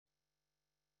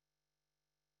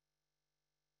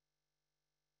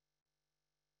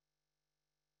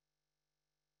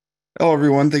Hello,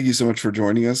 everyone. Thank you so much for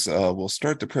joining us. We'll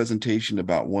start the presentation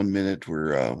about 1 minute.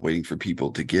 We're waiting for people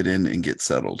to get in and get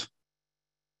settled.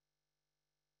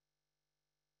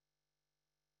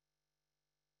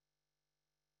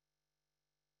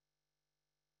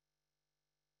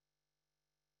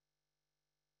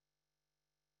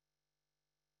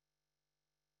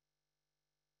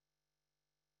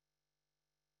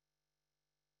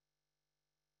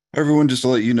 Everyone, just to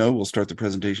let you know, we'll start the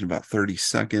presentation in about 30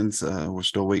 seconds. We're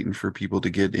still waiting for people to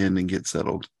get in and get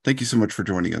settled. Thank you so much for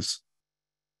joining us.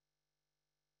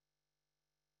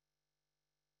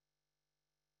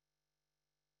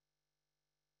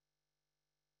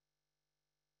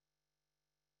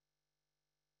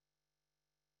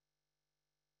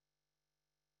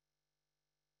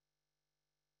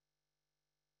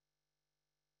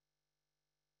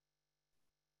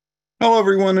 Hello,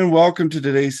 everyone, and welcome to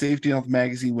today's Safety Health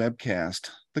Magazine webcast,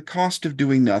 The Cost of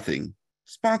Doing Nothing,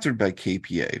 sponsored by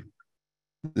KPA.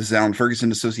 This is Alan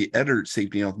Ferguson, Associate Editor at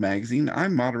Safety Health Magazine.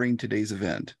 I'm moderating today's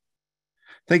event.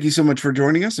 Thank you so much for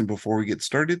joining us, and before we get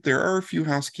started, there are a few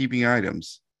housekeeping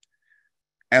items.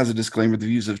 As a disclaimer, the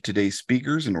views of today's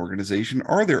speakers and organization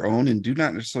are their own and do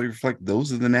not necessarily reflect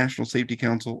those of the National Safety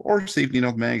Council or Safety and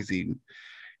Health Magazine.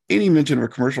 Any mention of a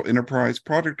commercial enterprise,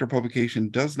 product, or publication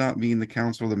does not mean the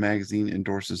council or the magazine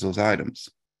endorses those items.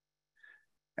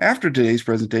 After today's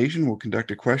presentation, we'll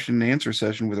conduct a question and answer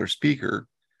session with our speaker.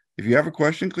 If you have a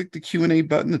question, click the Q&A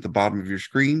button at the bottom of your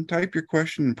screen, type your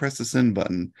question, and press the send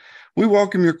button. We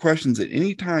welcome your questions at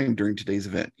any time during today's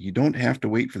event. You don't have to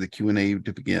wait for the Q&A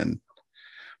to begin.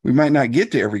 We might not get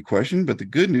to every question, but the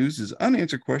good news is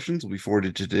unanswered questions will be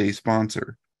forwarded to today's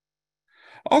sponsor.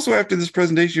 Also, after this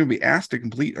presentation, you'll be asked to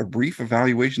complete a brief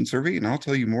evaluation survey, and I'll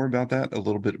tell you more about that a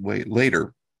little bit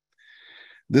later.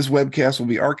 This webcast will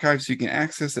be archived so you can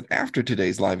access it after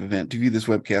today's live event. To view this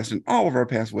webcast and all of our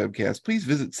past webcasts, please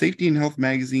visit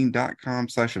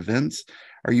safetyandhealthmagazine.com/events,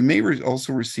 or you may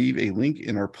also receive a link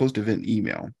in our post-event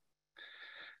email.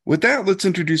 With that, let's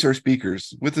introduce our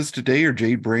speakers. With us today are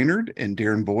Jade Brainerd and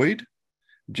Darren Boyd.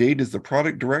 Jade is the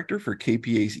product director for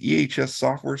KPA's EHS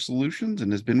software solutions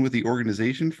and has been with the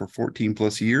organization for 14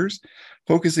 plus years,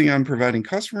 focusing on providing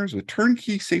customers with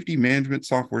turnkey safety management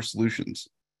software solutions.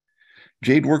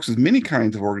 Jade works with many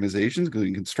kinds of organizations,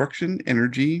 including construction,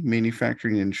 energy,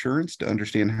 manufacturing, and insurance, to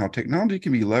understand how technology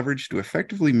can be leveraged to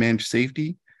effectively manage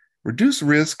safety, reduce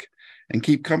risk, and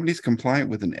keep companies compliant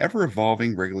with an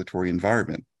ever-evolving regulatory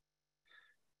environment.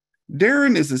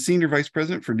 Darren is the Senior Vice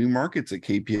President for New Markets at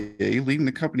KPA, leading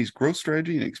the company's growth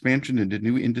strategy and expansion into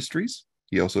new industries.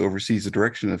 He also oversees the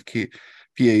direction of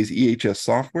KPA's EHS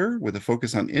software with a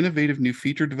focus on innovative new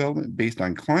feature development based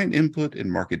on client input and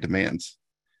market demands.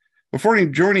 Before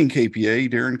joining KPA,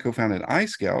 Darren co-founded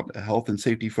iScout, a health and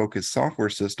safety-focused software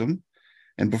system.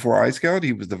 And before iScout,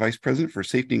 he was the Vice President for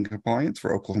Safety and Compliance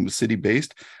for Oklahoma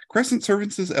City-based Crescent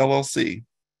Services, LLC.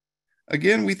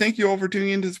 Again, we thank you all for tuning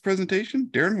into this presentation.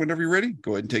 Darren, whenever you're ready,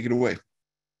 go ahead and take it away.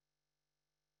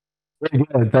 Very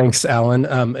good. Thanks, Alan.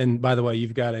 And by the way,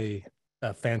 you've got a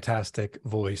fantastic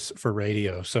voice for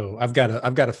radio. So I've got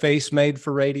a face made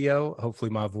for radio.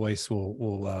 Hopefully my voice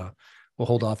will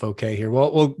hold off okay here.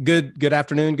 Well, good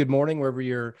afternoon, good morning, wherever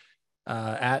you're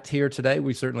at here today.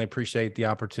 We certainly appreciate the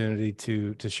opportunity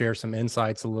to share some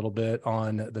insights a little bit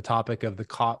on the topic of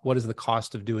what is the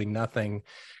cost of doing nothing.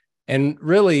 And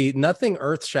really nothing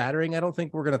earth-shattering I don't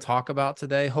think we're going to talk about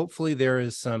today. Hopefully there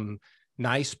is some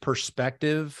nice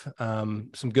perspective,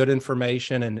 some good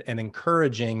information and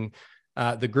encouraging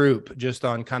the group just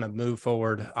on kind of move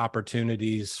forward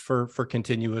opportunities for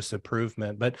continuous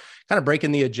improvement. But kind of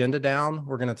breaking the agenda down,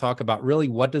 we're going to talk about really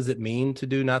what does it mean to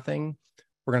do nothing.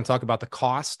 We're going to talk about the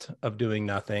cost of doing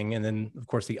nothing. And then, of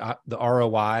course, the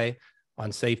ROI on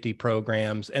safety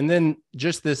programs. And then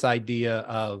just this idea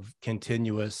of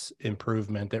continuous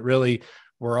improvement that really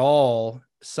we're all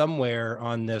somewhere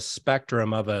on this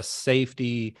spectrum of a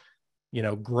safety,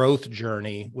 growth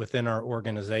journey within our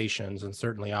organizations, and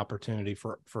certainly opportunity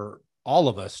for all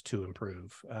of us to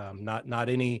improve. Not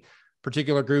any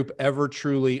particular group ever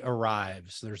truly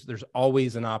arrives. There's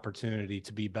always an opportunity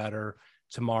to be better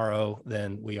tomorrow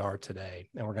than we are today.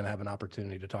 And we're going to have an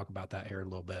opportunity to talk about that here in a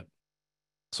little bit.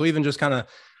 So even just kind of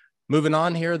moving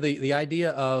on here, the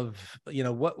idea of,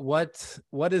 what would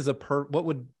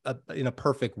in a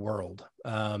perfect world,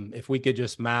 if we could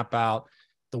just map out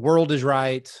the world is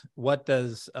right, what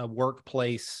does a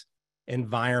workplace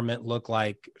environment look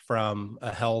like from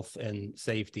a health and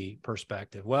safety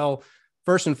perspective? Well,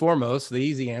 first and foremost, the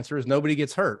easy answer is nobody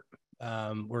gets hurt.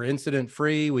 We're incident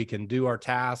free. We can do our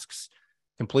tasks,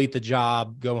 complete the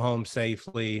job, go home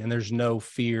safely, and there's no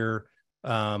fear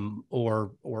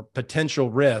or potential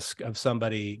risk of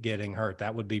somebody getting hurt.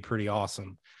 That would be pretty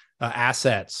awesome.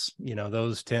 Assets,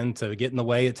 those tend to get in the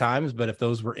way at times, but if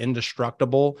those were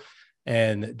indestructible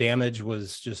and damage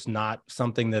was just not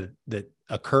something that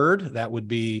occurred, that would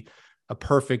be a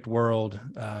perfect world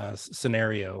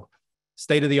scenario.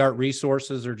 State-of-the-art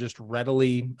resources are just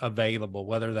readily available,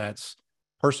 whether that's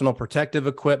personal protective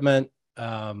equipment,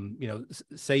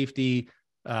 safety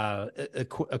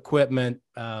equipment,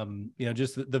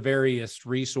 just the various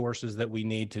resources that we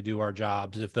need to do our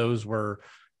jobs. If those were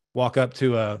walk up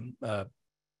to a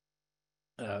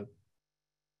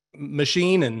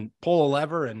machine and pull a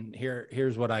lever and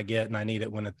here's what I get, and I need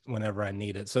it whenever I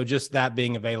need it. So just that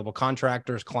being available.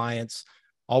 Contractors, clients,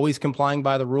 always complying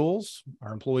by the rules.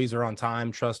 Our employees are on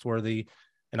time, trustworthy,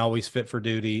 and always fit for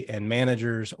duty. And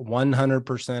managers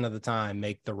 100% of the time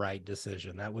make the right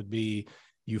decision. That would be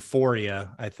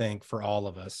euphoria, I think, for all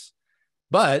of us.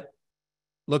 But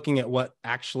looking at what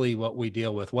we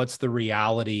deal with, what's the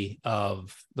reality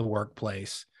of the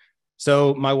workplace?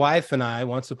 So my wife and I,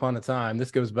 once upon a time,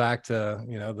 this goes back to,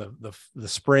 the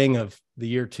spring of the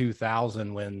year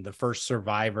 2000, when the first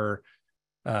Survivor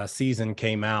season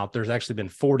came out. There's actually been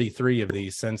 43 of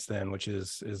these since then, which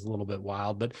is a little bit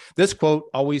wild. But this quote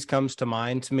always comes to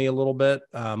mind to me a little bit.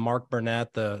 Mark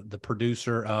Burnett, the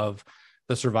producer of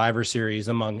the Survivor series,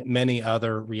 among many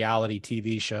other reality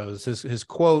TV shows, his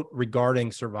quote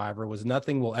regarding Survivor was,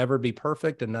 "Nothing will ever be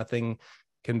perfect and nothing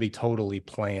can be totally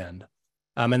planned."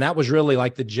 And that was really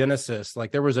like the genesis.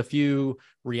 Like, there was a few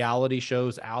reality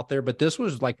shows out there, but this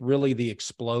was like really the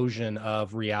explosion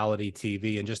of reality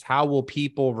TV, and just how will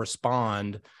people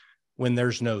respond when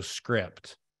there's no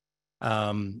script?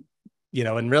 And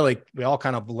really we all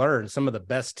kind of learned some of the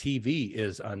best TV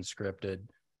is unscripted.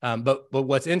 But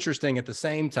what's interesting at the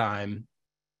same time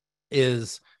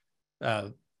is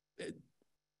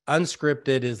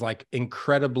unscripted is like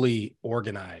incredibly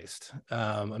organized.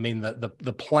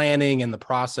 The planning and the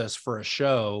process for a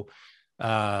show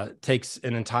takes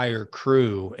an entire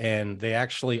crew, and they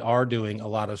actually are doing a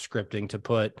lot of scripting to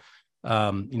put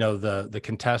the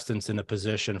contestants in a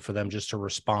position for them just to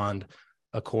respond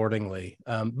accordingly.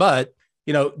 But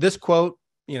this quote,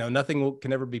 nothing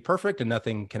can ever be perfect and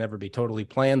nothing can ever be totally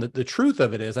planned. The truth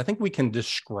of it is, I think we can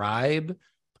describe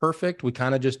perfect. We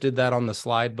kind of just did that on the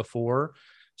slide before.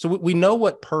 So we know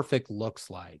what perfect looks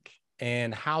like,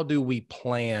 and how do we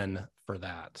plan for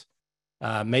that?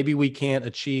 Maybe we can't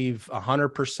achieve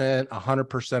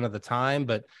 100% of the time,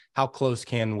 but how close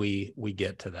can we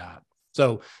get to that?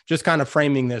 So just kind of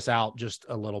framing this out just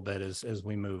a little bit as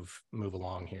we move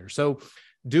along here. So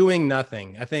doing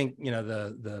nothing. I think,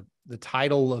 the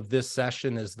title of this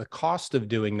session is The Cost of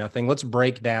Doing Nothing. Let's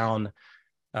break down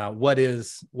what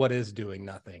is doing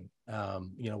nothing.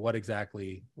 What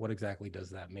exactly does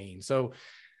that mean? So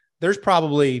there's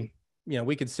probably,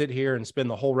 we could sit here and spend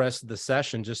the whole rest of the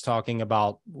session just talking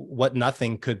about what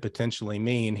nothing could potentially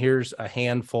mean. Here's a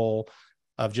handful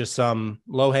of just some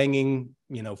low-hanging,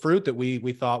 fruit that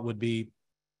we thought would be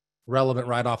relevant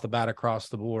right off the bat across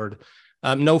the board.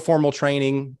 No formal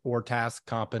training or task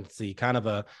competency, kind of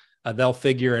a they'll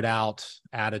figure it out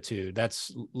attitude.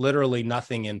 That's literally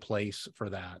nothing in place for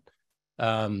that.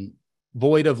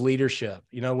 Void of leadership.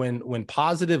 When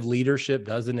positive leadership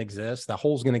doesn't exist, the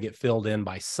hole's going to get filled in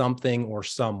by something or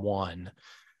someone.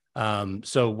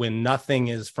 So when nothing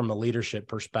is from a leadership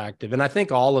perspective, and I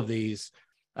think all of these,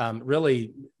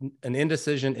 really, an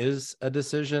indecision is a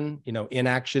decision,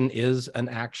 inaction is an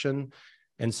action.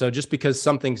 And so just because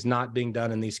something's not being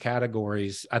done in these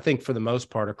categories, I think for the most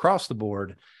part across the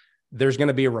board, there's going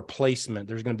to be a replacement.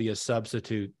 There's going to be a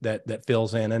substitute that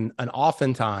fills in. And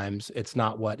oftentimes it's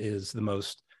not what is the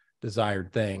most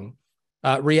desired thing.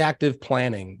 Reactive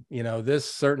planning, this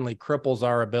certainly cripples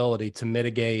our ability to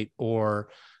mitigate or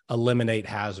eliminate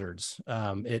hazards.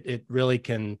 It really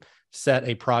can set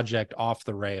a project off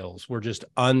the rails. We're just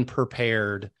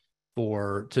unprepared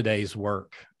for today's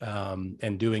work.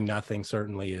 And doing nothing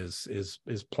certainly is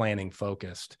planning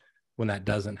focused when that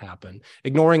doesn't happen.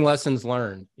 Ignoring lessons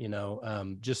learned,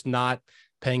 just not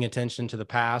paying attention to the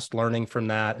past, learning from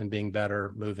that and being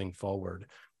better moving forward.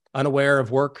 Unaware of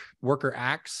worker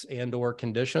acts and or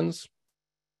conditions.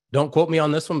 Don't quote me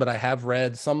on this one, but I have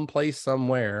read someplace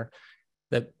somewhere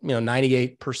that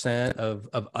 98%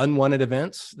 of unwanted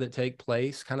events that take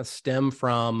place kind of stem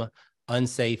from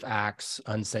unsafe acts,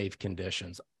 unsafe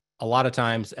conditions. A lot of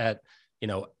times at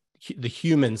the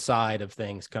human side of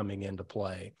things coming into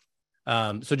play.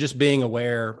 So just being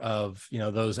aware of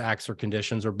those acts or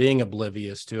conditions, or being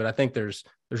oblivious to it. I think there's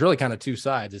really kind of two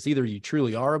sides. It's either you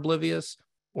truly are oblivious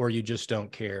or you just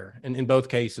don't care. And in both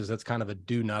cases, that's kind of a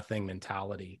do nothing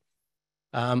mentality.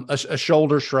 A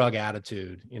shoulder shrug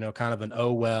attitude, kind of an,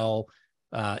 oh, well,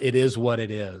 it is what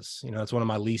it is. It's one of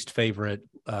my least favorite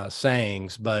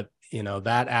sayings, but,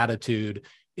 that attitude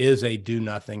is a do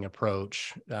nothing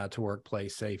approach to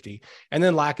workplace safety. And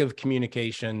then lack of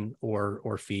communication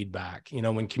or feedback.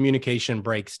 When communication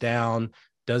breaks down,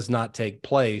 does not take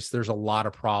place, there's a lot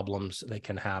of problems that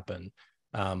can happen.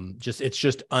 It's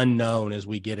just unknown as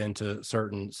we get into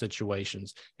certain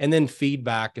situations. And then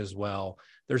feedback as well.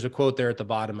 There's a quote there at the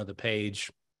bottom of the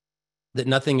page that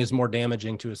nothing is more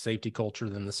damaging to a safety culture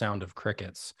than the sound of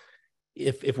crickets.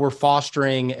 If we're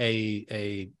fostering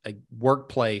a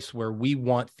workplace where we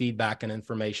want feedback and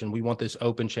information, we want this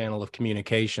open channel of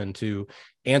communication to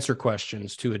answer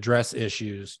questions, to address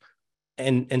issues,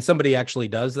 and somebody actually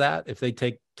does that, if they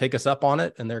take us up on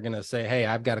it and they're going to say, hey,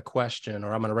 I've got a question,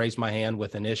 or I'm going to raise my hand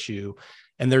with an issue,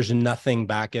 and there's nothing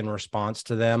back in response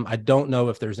to them, I don't know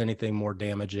if there's anything more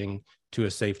damaging to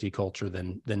a safety culture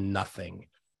than nothing.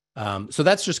 So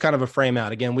that's just kind of a frame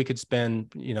out. Again, we could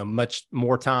spend, much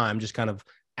more time just kind of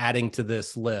adding to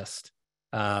this list.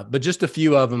 But just a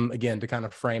few of them, again, to kind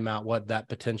of frame out what that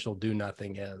potential do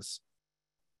nothing is.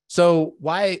 So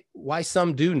why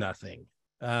some do nothing?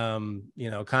 Kind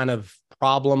of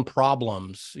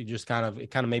problems. It kind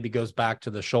of maybe goes back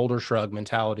to the shoulder shrug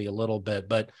mentality a little bit,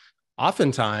 but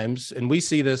oftentimes, and we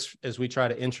see this as we try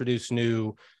to introduce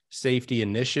new safety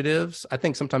initiatives, I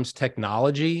think sometimes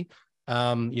technology,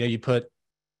 you put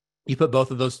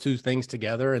both of those two things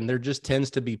together and there just tends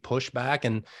to be pushback.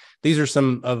 And these are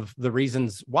some of the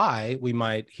reasons why we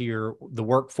might hear the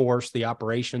workforce, the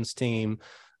operations team,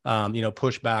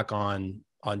 push back on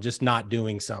just not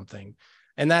doing something.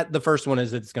 And that the first one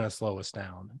is it's going to slow us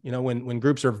down. When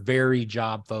groups are very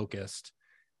job focused,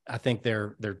 I think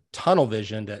they're tunnel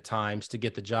visioned at times to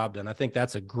get the job done. I think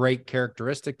that's a great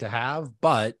characteristic to have,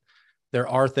 but there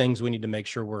are things we need to make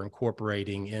sure we're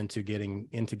incorporating into getting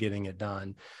it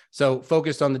done. So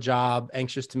focused on the job,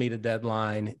 anxious to meet a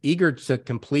deadline, eager to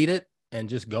complete it and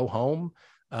just go home.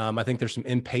 I think there's some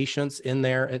impatience in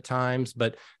there at times,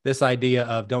 but this idea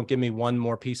of don't give me one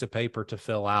more piece of paper to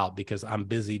fill out because I'm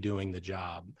busy doing the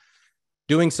job.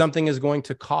 Doing something is going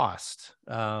to cost.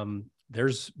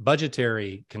 There's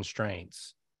budgetary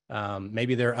constraints.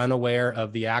 Maybe they're unaware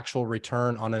of the actual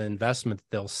return on an investment that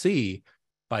they'll see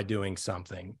by doing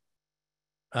something.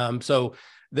 So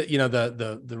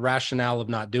the rationale of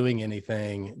not doing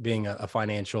anything being a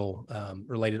financial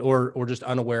related or just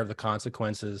unaware of the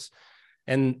consequences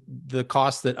and the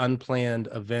cost that unplanned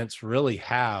events really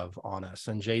have on us.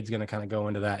 And Jade's going to kind of go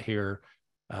into that here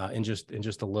in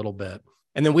just a little bit.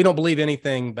 And then we don't believe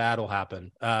anything bad will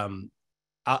happen.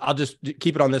 I'll just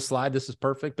keep it on this slide. This is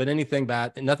perfect, but nothing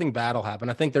bad will happen.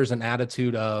 I think there's an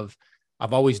attitude of,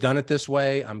 I've always done it this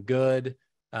way. I'm good.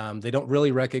 They don't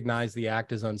really recognize the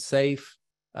act as unsafe.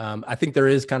 I think there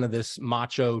is kind of this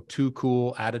macho, too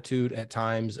cool attitude at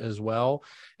times as well.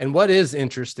 And what is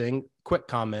interesting, quick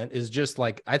comment, is just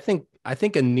like, I think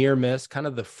a near miss, kind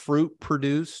of the fruit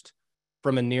produced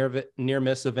from a near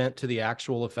miss event to the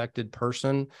actual affected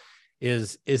person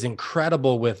is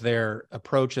incredible with their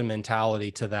approach and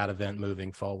mentality to that event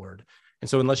moving forward. And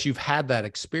so unless you've had that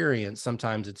experience,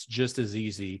 sometimes it's just as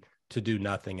easy to do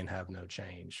nothing and have no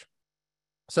change.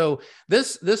 So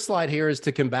this slide here is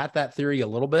to combat that theory a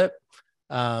little bit.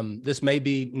 This may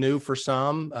be new for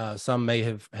some. Some may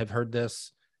have heard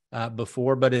this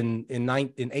before, but in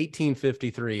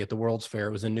 1853 at the World's Fair,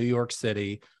 it was in New York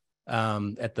City.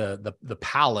 At the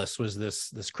palace was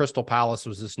this Crystal Palace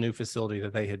was this new facility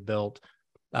that they had built.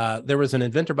 There was an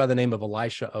inventor by the name of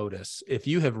Elisha Otis. If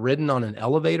you have ridden on an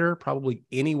elevator, probably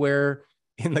anywhere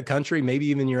in the country, maybe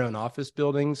even your own office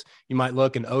buildings, you might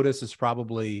look, and Otis is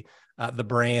probably the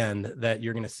brand that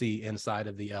you're going to see inside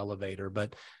of the elevator.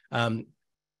 But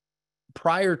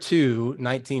prior to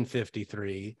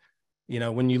 1953,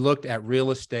 when you looked at real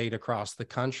estate across the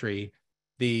country,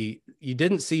 you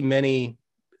didn't see many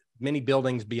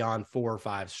buildings beyond 4 or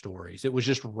 5 stories. It was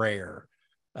just rare.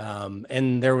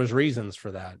 And there was reasons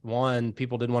for that. One,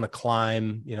 people didn't want to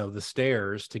climb, the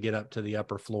stairs to get up to the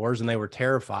upper floors, and they were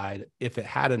terrified if it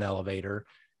had an elevator.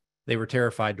 They were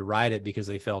terrified to ride it because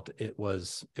they felt it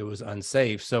was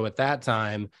unsafe. So at that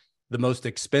time, the most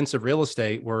expensive real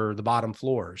estate were the bottom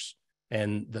floors,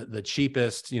 and the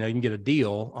cheapest, you can get a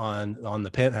deal on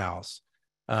the penthouse.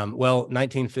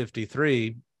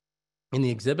 1953 in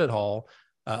the exhibit hall,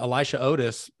 Elisha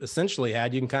Otis essentially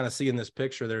had, you can kind of see in this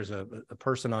picture, there's a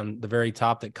person on the very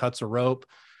top that cuts a rope.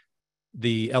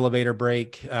 The elevator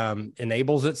brake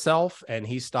enables itself, and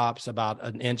he stops about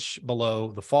an inch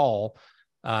below the fall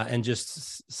and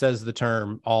just says the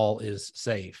term, "All is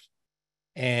safe."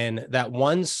 And that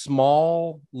one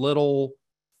small little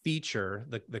feature,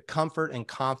 the comfort and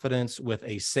confidence with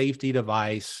a safety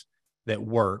device that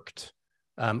worked,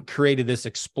 created this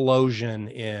explosion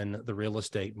in the real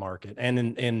estate market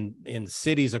and in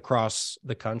cities across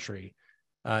the country.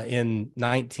 In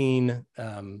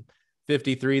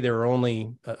 1953, there were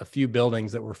only a few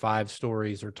buildings that were 5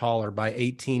 stories or taller. By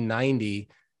 1890,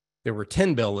 there were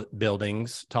 10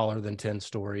 buildings taller than 10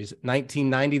 stories.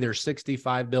 1990, there's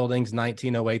 65 buildings.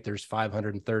 1908, there's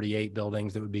 538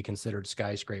 buildings that would be considered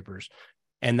skyscrapers.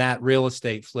 And that real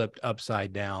estate flipped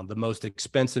upside down. The most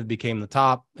expensive became the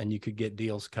top, and you could get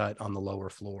deals cut on the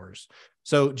lower floors.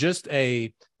 So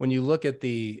when you look at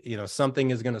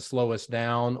something is going to slow us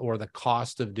down, or the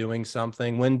cost of doing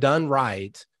something, when done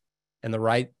right and the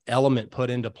right element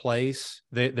put into place,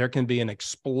 there can be an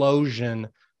explosion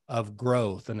of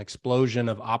growth, an explosion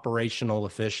of operational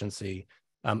efficiency,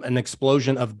 an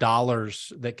explosion of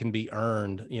dollars that can be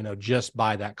earned, just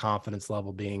by that confidence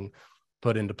level being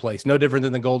put into place. No different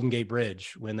than the Golden Gate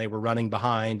Bridge. When they were running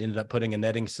behind, ended up putting a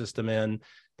netting system in.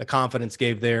 The confidence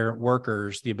gave their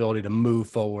workers the ability to move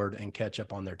forward and catch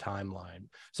up on their timeline.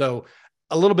 So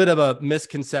a little bit of a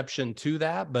misconception to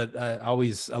that, but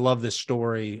I love this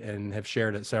story and have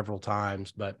shared it several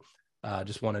times, but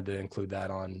just wanted to include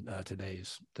that on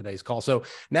today's call. So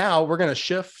now we're going to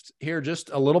shift here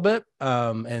just a little bit,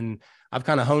 and I've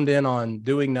kind of honed in on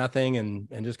doing nothing and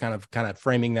just kind of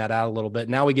framing that out a little bit.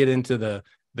 Now we get into the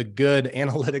good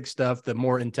analytic stuff, the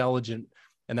more intelligent,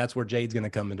 and that's where Jade's going to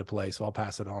come into play. So I'll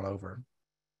pass it on over.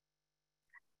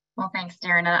 Well, thanks,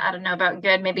 Darren. I don't know about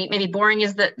good. Maybe boring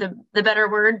is the better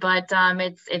word, but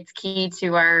it's key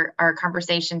to our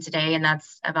conversation today, and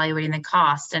that's evaluating the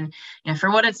cost. And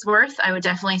for what it's worth, I would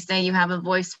definitely say you have a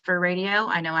voice for radio.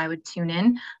 I know I would tune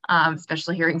in,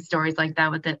 especially hearing stories like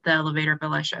that with the elevator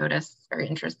bill I showed us. Very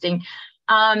interesting.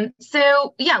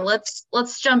 So yeah, let's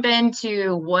jump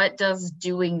into what does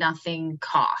doing nothing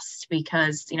cost,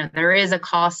 because there is a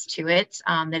cost to it.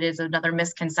 That is another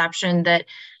misconception that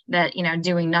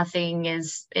doing nothing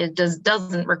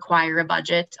doesn't require a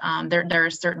budget. There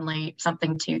is certainly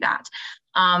something to that.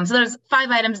 So there's 5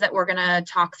 items that we're going to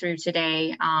talk through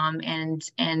today, and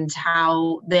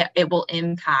how it will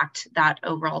impact that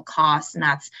overall cost, and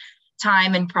that's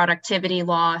time and productivity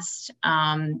lost,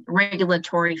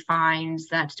 regulatory fines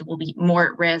that will be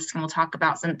more at risk, and we'll talk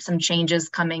about some changes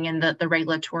coming in the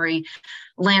regulatory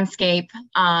landscape,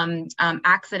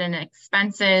 accident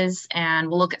expenses, and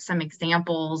we'll look at some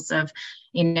examples of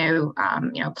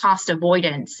cost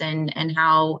avoidance and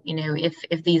how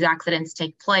if these accidents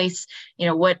take place,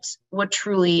 what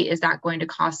truly is that going to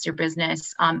cost your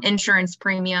business, insurance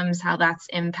premiums, how that's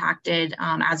impacted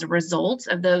as a result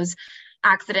of those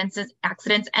accidents,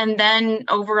 and then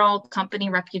overall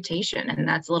company reputation. And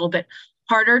that's a little bit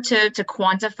harder to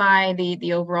quantify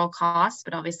the overall cost,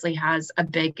 but obviously has a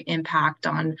big impact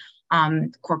on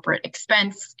corporate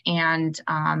expense and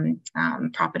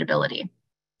profitability.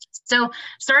 So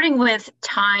starting with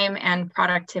time and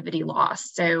productivity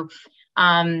loss. So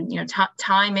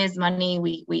time is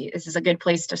money. This is a good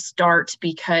place to start,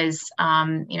 because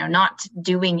not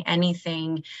doing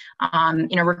anything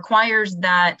requires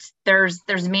that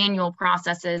there's manual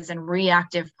processes and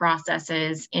reactive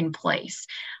processes in place.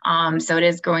 So it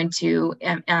is going to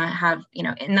have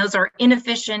and those are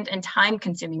inefficient and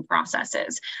time-consuming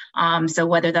processes. So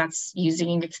whether that's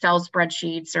using Excel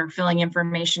spreadsheets or filling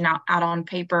information out on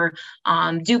paper,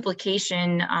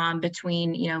 duplication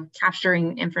between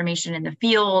capturing information in the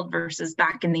field versus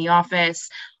back in the office,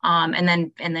 and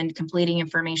then completing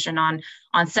information on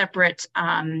separate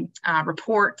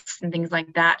reports and things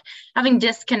like that. Having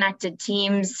disconnected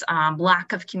teams,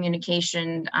 lack of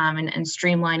communication, and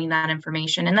streamlining that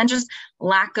information, and then just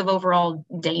lack of overall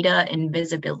data and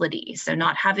visibility. So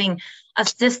not having a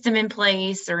system in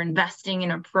place or investing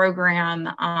in a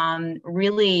program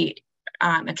really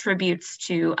attributes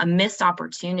to a missed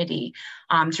opportunity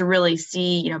to really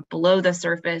see below the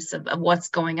surface of what's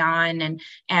going on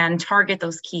and target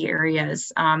those key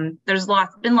areas. There's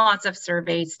been lots of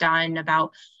surveys done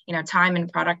about time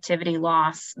and productivity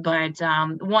loss, but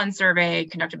one survey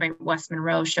conducted by West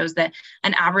Monroe shows that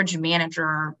an average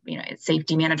manager,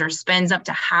 safety manager, spends up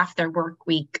to half their work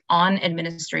week on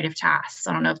administrative tasks.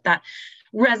 I don't know if that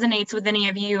resonates with any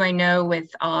of you. I know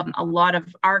with a lot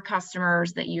of our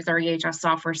customers that use our EHS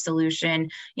software solution,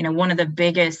 one of the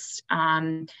biggest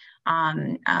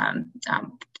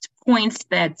points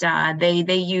that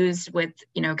they used with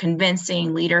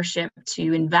convincing leadership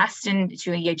to invest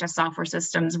into EHS software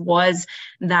systems was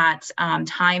that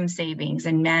time savings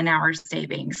and man-hour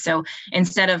savings. So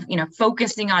instead of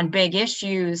focusing on big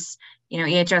issues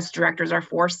EHS directors are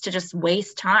forced to just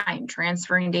waste time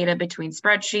transferring data between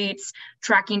spreadsheets,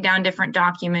 tracking down different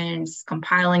documents,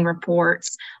 compiling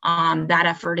reports. That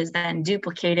effort is then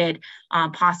duplicated,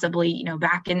 possibly,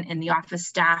 back in the office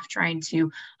staff trying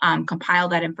to compile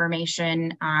that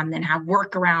information, and have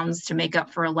workarounds to make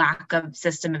up for a lack of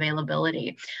system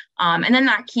availability. And then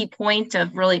that key point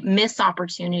of really missed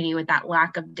opportunity with that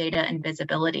lack of data and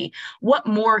visibility. What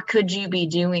more could you be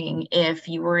doing if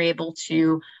you were able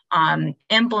to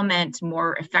implement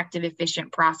more effective,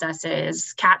 efficient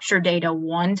processes, capture data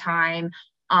one time,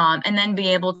 and then be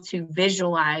able to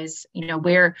visualize,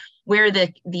 where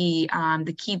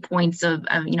the key points of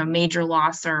major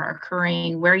loss are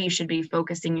occurring, where you should be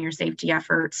focusing your safety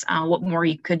efforts. What more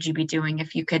could you be doing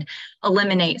if you could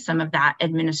eliminate some of that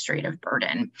administrative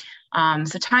burden?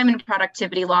 So time and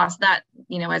productivity loss, that,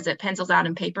 as it pencils out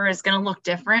in paper, is going to look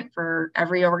different for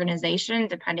every organization,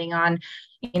 depending on,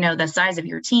 the size of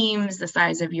your teams, the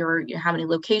size of how many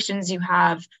locations you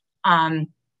have,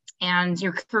 and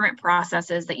your current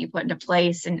processes that you put into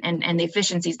place, and the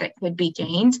efficiencies that could be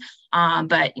gained.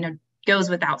 But,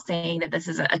 goes without saying that this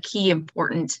is a key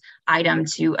important item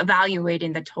to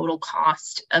evaluating the total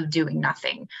cost of doing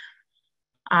nothing.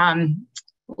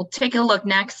 We'll take a look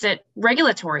next at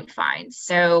regulatory fines.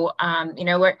 So,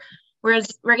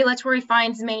 whereas regulatory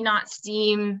fines may not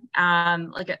seem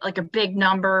like a big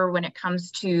number when it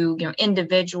comes to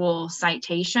individual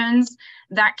citations,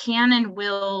 that can and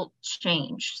will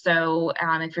change. So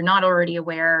if you're not already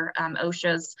aware,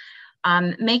 OSHA's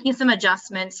making some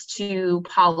adjustments to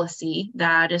policy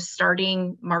that is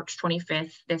starting March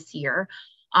 25th this year.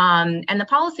 And the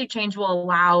policy change will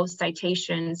allow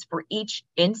citations for each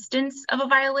instance of a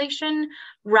violation,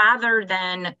 rather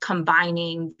than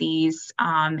combining these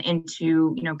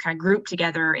into, kind of grouped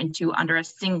together under a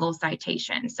single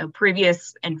citation. So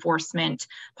previous enforcement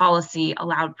policy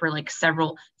allowed for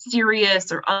several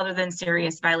serious or other than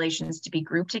serious violations to be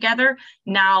grouped together.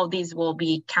 Now these will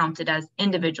be counted as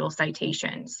individual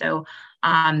citations. So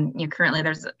currently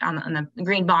there's on the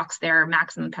green box there,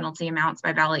 maximum penalty amounts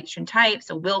by violation type.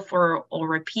 So willful or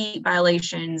repeat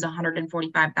violations,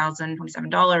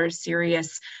 $145,027,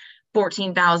 serious,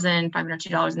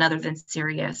 $14,502, and other than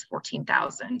serious,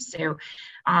 $14,000. So,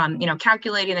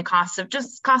 calculating the cost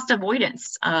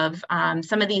avoidance of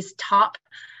some of these top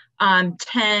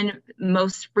 10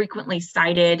 most frequently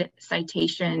cited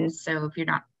citations. So if you're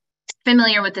not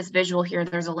familiar with this visual here,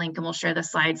 there's a link and we'll share the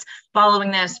slides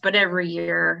following this, but every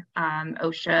year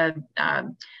OSHA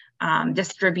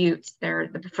distributes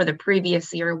for the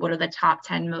previous year, what are the top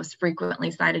 10 most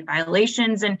frequently cited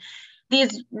violations. And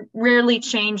these rarely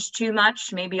change too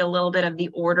much, maybe a little bit of the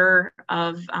order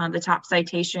of the top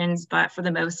citations, but for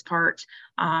the most part,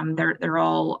 they're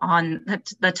all on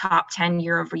the top 10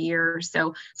 year over year.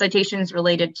 So citations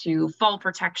related to fall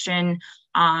protection,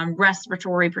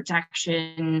 respiratory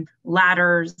protection,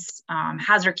 ladders,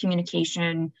 hazard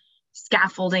communication,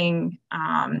 scaffolding,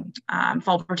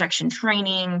 fall protection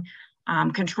training,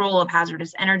 control of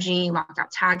hazardous energy,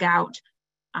 lockout, tagout,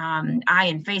 eye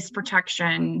and face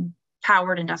protection,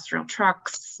 powered industrial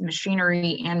trucks,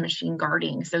 machinery, and machine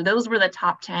guarding. So those were the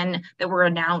top 10 that were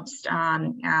announced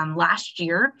last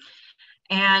year.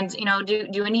 And,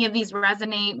 do any of these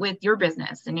resonate with your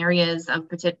business in areas of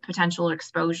potential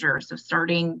exposure? So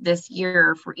starting this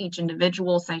year, for each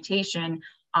individual citation,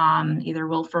 either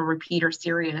willful, repeat, or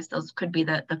serious, those could be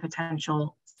the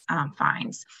potential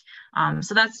fines.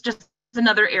 So that's just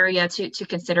another area to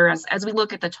consider as we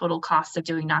look at the total cost of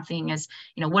doing nothing. Is,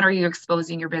 what are you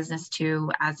exposing your business to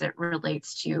as it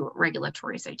relates to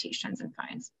regulatory citations and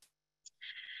fines?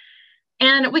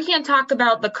 And we can't talk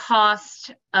about the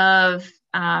cost of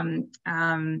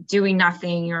doing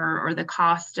nothing or the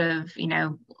cost of,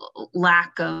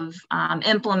 lack of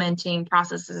implementing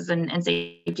processes and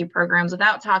safety programs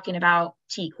without talking about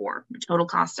TCOR, total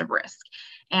cost of risk.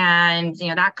 And,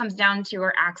 that comes down to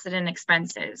our accident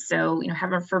expenses. So,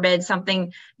 heaven forbid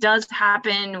something does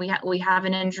happen, we have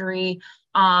an injury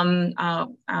for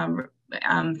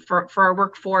our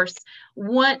workforce,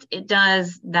 what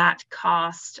does that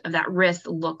cost of that risk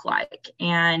look like?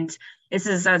 And this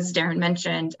is, as Darren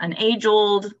mentioned, an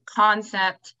age-old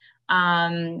concept.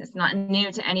 It's not new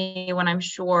to anyone, I'm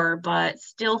sure, but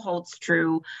still holds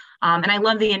true. And I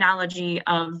love the analogy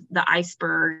of the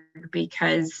iceberg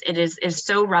because it is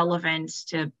so relevant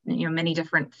to many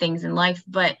different things in life.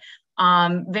 But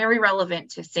very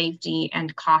relevant to safety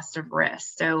and cost of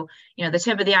risk. So, the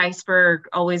tip of the iceberg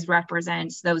always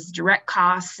represents those direct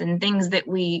costs and things that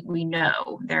we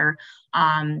know. They're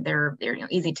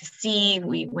easy to see.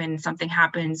 When something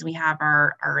happens, we have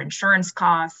our insurance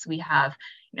costs. We have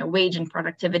wage and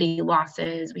productivity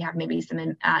losses. We have maybe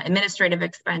some administrative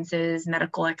expenses,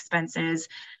 medical expenses.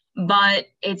 But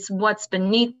it's what's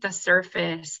beneath the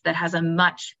surface that has a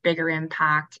much bigger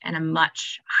impact and a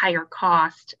much higher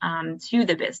cost to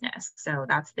the business. So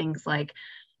that's things like,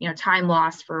 time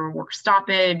lost for work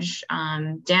stoppage,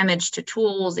 damage to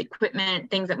tools, equipment,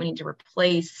 things that we need to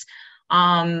replace,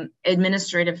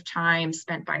 administrative time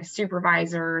spent by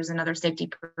supervisors and other safety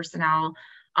personnel,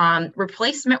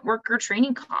 replacement worker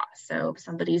training costs. So if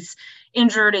somebody's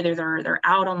injured, either they're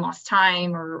out on lost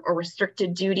time or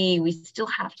restricted duty, we still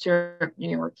have to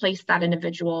replace that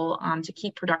individual to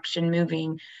keep production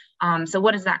moving. So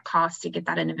what does that cost to get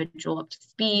that individual up to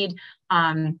speed?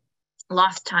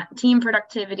 Lost team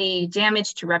productivity,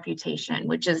 damage to reputation,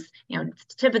 which is the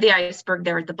tip of the iceberg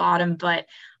there at the bottom, but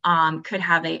could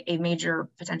have a major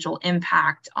potential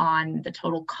impact on the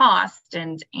total cost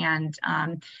and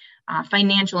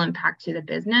financial impact to the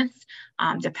business,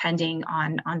 depending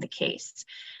on the case.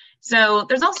 So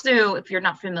there's also, if you're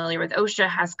not familiar with, OSHA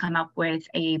has come up with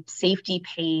a safety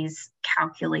pays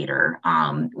calculator,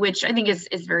 which I think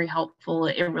is very helpful.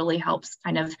 It really helps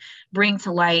kind of bring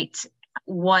to light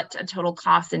what a total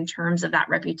cost in terms of that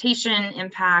reputation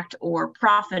impact or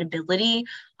profitability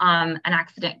an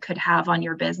accident could have on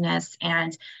your business.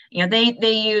 And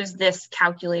they use this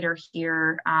calculator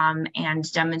here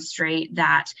and demonstrate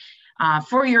that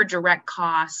for your direct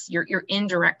costs, your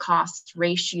indirect cost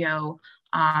ratio,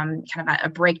 kind of a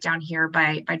breakdown here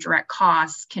by direct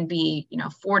costs can be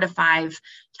 4 to 5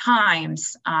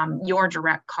 times your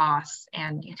direct costs,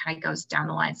 and it kind of goes down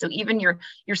the line. So even your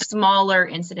smaller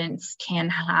incidents can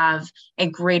have a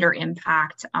greater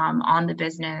impact on the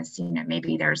business.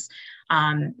 Maybe there's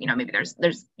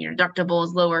your deductible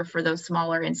is lower for those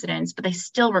smaller incidents, but they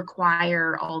still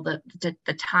require all the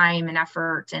time and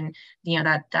effort, and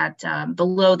that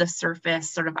below the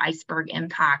surface sort of iceberg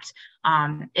impact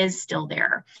is still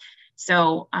there.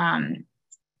 So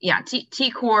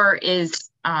TCOR is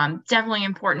definitely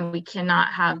important. We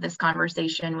cannot have this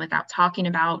conversation without talking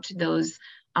about those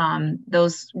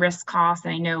risk costs.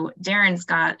 And I know Darren's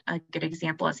got a good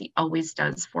example, as he always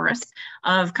does for us,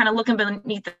 of kind of looking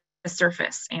beneath the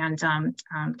surface and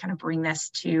kind of bring this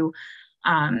to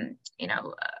have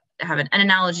an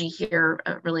analogy here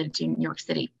related to New York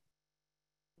City.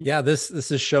 Yeah, this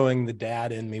is showing the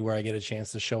dad in me, where I get a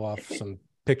chance to show off some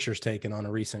pictures taken on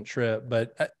a recent trip.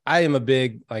 But I am a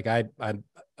big, I'm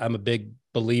a big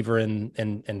believer in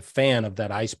and fan of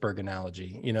that iceberg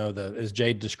analogy. As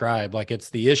Jade described, it's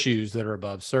the issues that are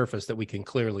above surface that we can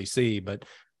clearly see, but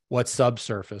what's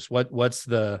subsurface? What's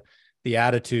the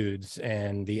attitudes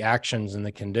and the actions and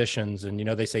the conditions? And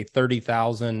they say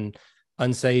 30,000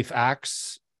 unsafe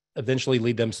acts eventually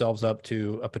lead themselves up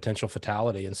to a potential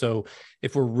fatality. And so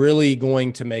if we're really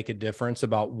going to make a difference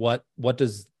about what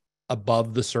does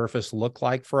above the surface look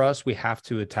like for us, we have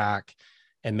to attack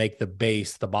and make the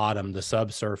base, the bottom, the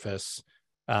subsurface.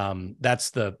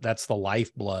 That's the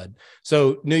lifeblood.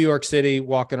 So New York City,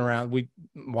 walking around,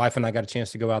 wife and I got a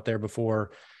chance to go out there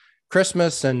before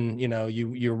Christmas, and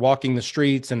you're walking the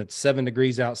streets and it's 7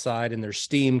 degrees outside and there's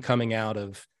steam coming out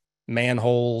of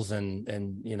manholes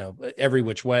and every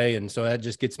which way. And so that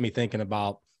just gets me thinking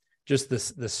about just the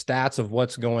stats of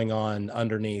what's going on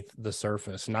underneath the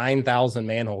surface. 9,000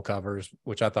 manhole covers,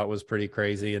 which I thought was pretty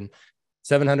crazy, and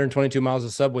 722 miles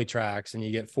of subway tracks, and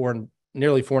you get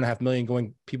nearly 4.5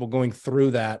 million people going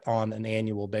through that on an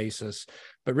annual basis.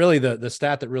 But really the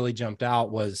stat that really jumped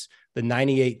out was the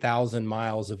 98,000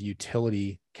 miles of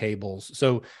utility cables.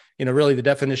 So, really the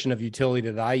definition of utility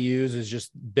that I use is just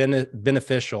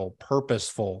beneficial,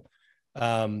 purposeful.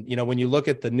 When you look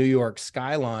at the New York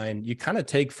skyline, you kind of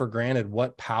take for granted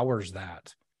what powers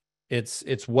that.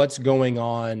 It's what's going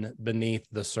on beneath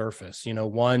the surface.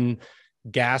 One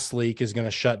gas leak is going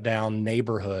to shut down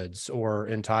neighborhoods or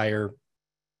entire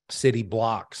city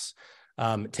blocks,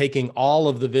 taking all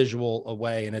of the visual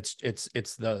away. And it's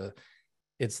the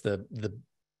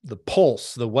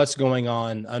pulse, the what's going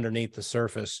on underneath the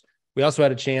surface. We also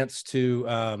had a chance to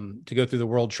go through the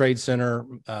World Trade Center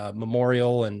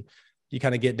memorial, and you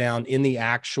kind of get down in the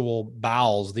actual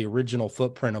bowels, the original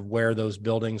footprint of where those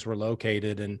buildings were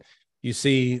located. And you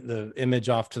see the image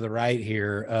off to the right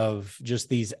here of just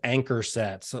these anchor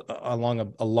sets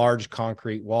along a large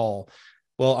concrete wall.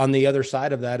 Well, on the other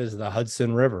side of that is the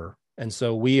Hudson River. And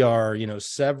so we are,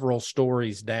 several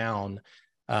stories down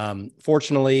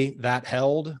Fortunately, that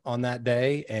held on that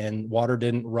day, and water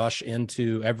didn't rush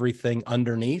into everything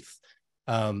underneath.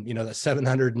 That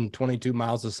 722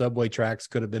 miles of subway tracks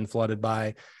could have been flooded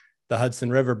by the Hudson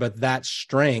River, but that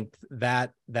strength,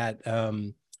 that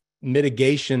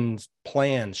mitigation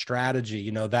plan strategy,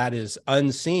 that is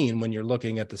unseen when you're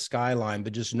looking at the skyline,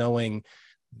 but just knowing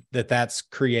that that's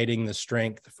creating the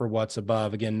strength for what's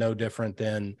above. Again, no different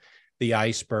than the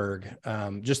iceberg.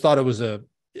 Just thought it was an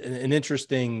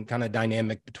interesting kind of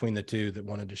dynamic between the two that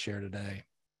wanted to share today.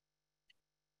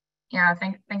 Yeah,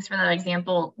 thanks for that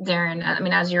example, Darren. I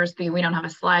mean, as you're speaking, we don't have a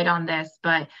slide on this,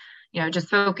 but just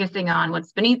focusing on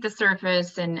what's beneath the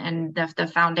surface and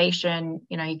the foundation,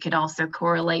 you could also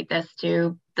correlate this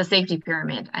to the safety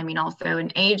pyramid. I mean, also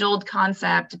an age-old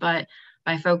concept, but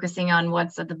by focusing on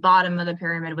what's at the bottom of the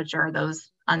pyramid, which are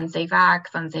those unsafe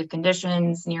acts, unsafe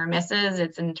conditions, near misses,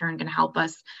 it's in turn going to help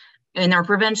us in our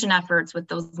prevention efforts with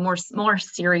those more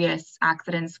serious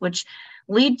accidents, which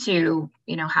lead to,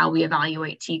 how we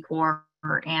evaluate TCOR.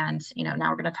 And, now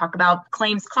we're going to talk about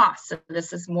claims costs. So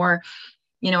this is more,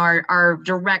 our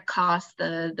direct costs,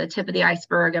 the tip of the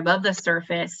iceberg above the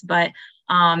surface, but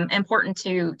important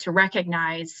to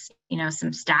recognize,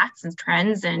 some stats and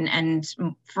trends and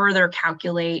further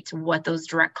calculate what those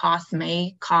direct costs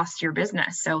may cost your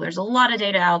business. So there's a lot of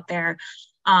data out there.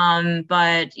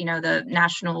 But the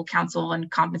National Council on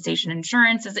Compensation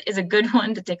Insurance is a good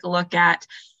one to take a look at,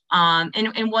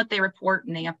 and what they report,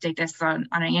 and they update this on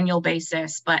an annual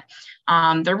basis. But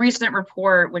the recent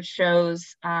report, which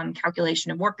shows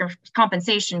calculation of workers'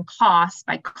 compensation costs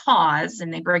by cause,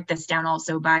 and they break this down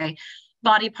also by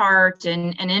body part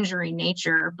and injury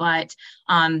nature, but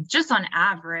just on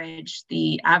average,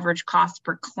 the average cost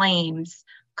per claims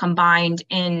combined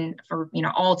for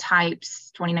all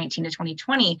types 2019 to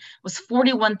 2020 was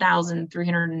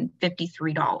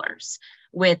 $41,353,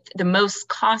 with the most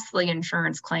costly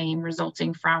insurance claim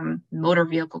resulting from motor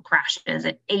vehicle crashes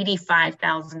at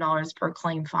 $85,000 per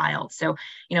claim filed. So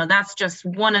that's just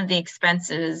one of the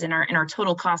expenses in our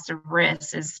total cost of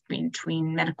risk is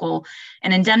between medical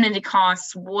and indemnity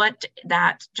costs, what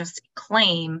that just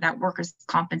claim, that workers'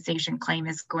 compensation claim,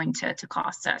 is going to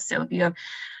cost us. So if you have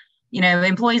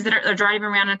employees that are driving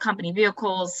around in company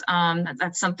vehicles,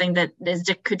 that's something that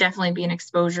could definitely be an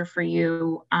exposure for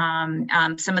you.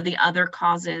 Some of the other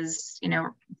causes,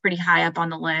 pretty high up on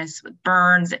the list, with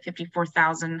burns at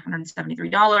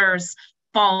 $54,173,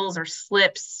 falls or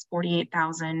slips,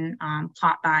 $48,000,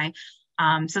 plot by.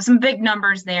 So some big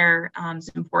numbers there. It's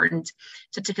important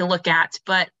to take a look at,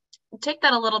 but take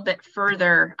that a little bit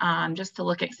further, just to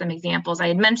look at some examples. I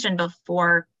had mentioned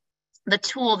before the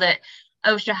tool that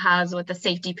OSHA has with the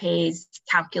Safety Pays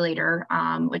calculator,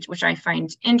 which I find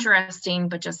interesting,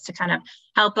 but just to kind of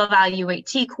help evaluate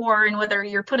TCOR and whether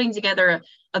you're putting together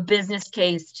a business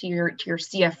case to your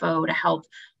CFO to help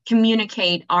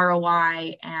communicate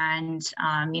ROI, and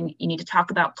you need to talk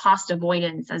about cost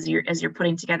avoidance as you're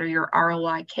putting together your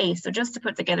ROI case. So just to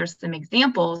put together some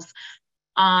examples,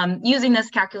 using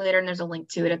this calculator, and there's a link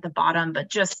to it at the bottom, but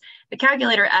just the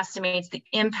calculator estimates the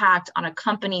impact on a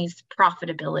company's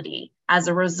profitability as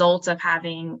a result of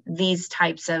having these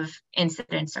types of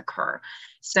incidents occur.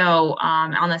 So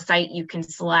on the site, you can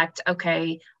select,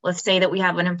 okay, let's say that we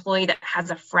have an employee that has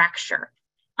a fracture,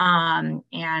 and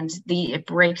it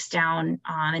breaks down,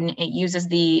 and it uses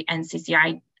the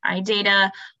NCCI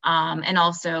data, and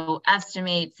also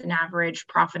estimates an average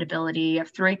profitability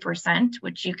of 3%,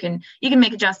 which you can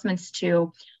make adjustments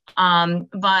to.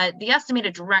 But the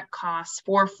estimated direct cost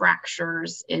for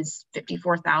fractures is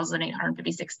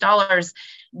 $54,856.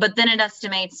 But then it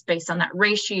estimates, based on that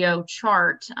ratio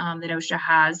chart that OSHA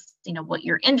has, what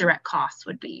your indirect costs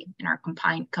would be in our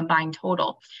combined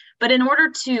total. But in order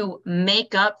to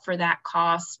make up for that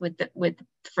cost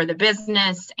for the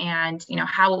business, and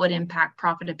how it would impact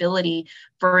profitability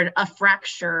for a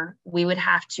fracture, we would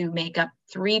have to make up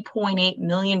 $3.8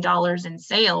 million in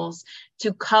sales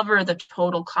to cover the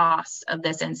total cost of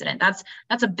this incident. That's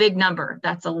a big number.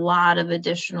 That's a lot of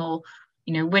additional,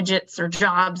 widgets or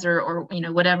jobs or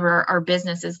whatever our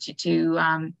business is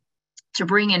to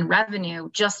bring in revenue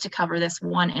just to cover this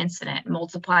one incident.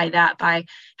 Multiply that by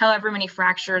however many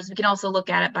fractures. We can also look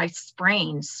at it by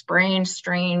sprains,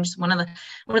 strains, one of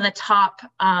the top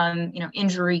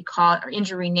injury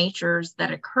natures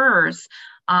that occurs.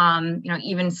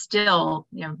 Even still,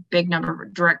 big number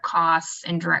of direct costs,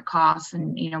 indirect costs,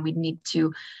 and we need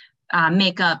to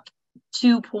make up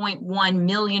 $2.1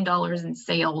 million in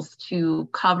sales to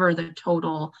cover the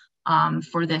total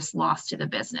for this loss to the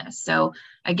business. So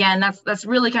again, that's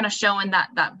really kind of showing that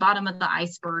bottom of the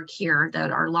iceberg here,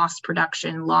 that our lost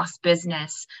production, lost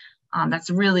business, That's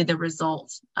really the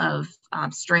result of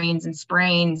strains and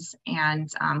sprains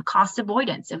and cost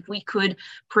avoidance. If we could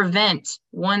prevent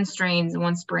one strain,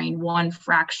 one sprain, one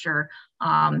fracture,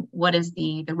 what is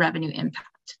the revenue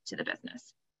impact to the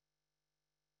business?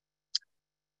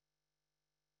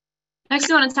 Next,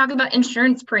 we want to talk about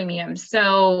insurance premiums.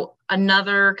 So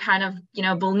another kind of,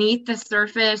 beneath the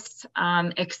surface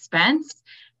expense.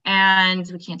 And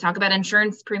we can't talk about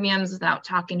insurance premiums without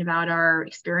talking about our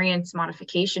experience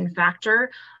modification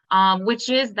factor, which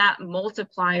is that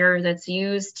multiplier that's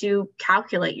used to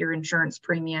calculate your insurance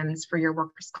premiums for your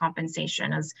workers'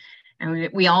 compensation. And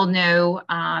we all know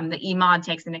the EMOD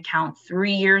takes into account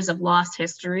 3 years of loss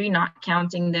history, not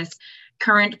counting this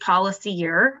current policy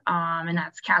year, and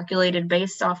that's calculated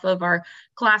based off of our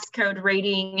class code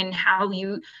rating and how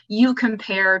you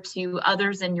compare to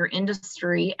others in your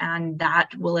industry, and that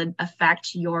will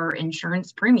affect your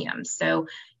insurance premiums. So,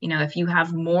 if you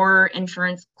have more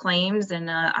insurance claims and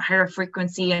a higher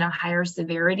frequency and a higher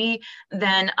severity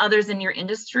than others in your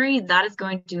industry, that is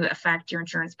going to affect your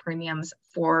insurance premiums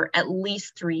for at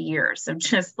least 3 years. So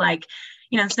just like,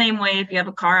 same way if you have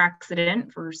a car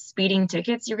accident for speeding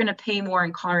tickets, you're going to pay more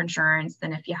in car insurance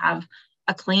than if you have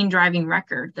a clean driving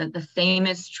record. The same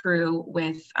is true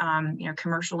with,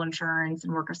 commercial insurance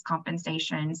and workers'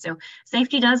 compensation. So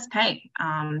safety does pay.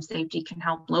 Safety can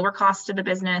help lower costs to the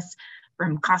business,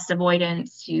 from cost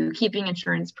avoidance to keeping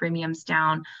insurance premiums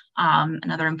down.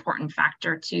 Another important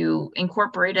factor to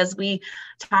incorporate as we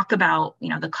talk about,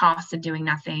 the cost of doing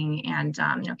nothing and,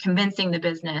 convincing the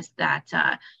business that,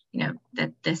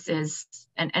 that this is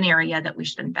an area that we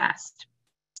should invest.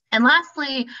 And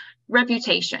lastly,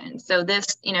 reputation. So this,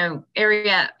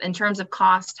 area in terms of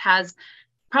cost has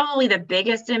probably the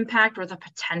biggest impact, or the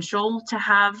potential to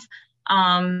have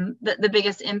the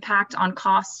biggest impact on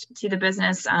cost to the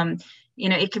business.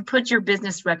 It can put your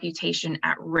business reputation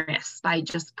at risk by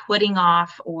just putting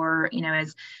off, or,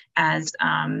 as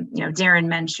Darren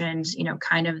mentioned,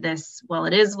 kind of this, well,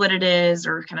 it is what it is,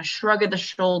 or kind of shrug of the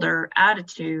shoulder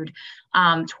attitude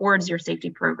towards your safety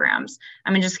programs.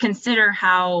 I mean, just consider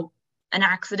how an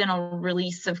accidental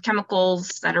release of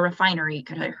chemicals at a refinery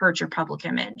could hurt your public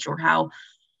image, or how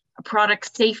a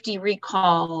product safety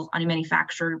recall on a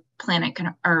manufacturer plant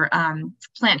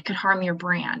could harm your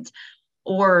brand.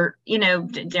 Or,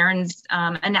 Darren's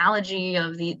analogy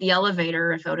of the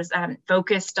elevator, if Otis hadn't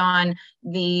focused on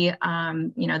the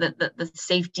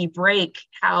safety brake,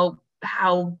 how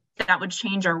that would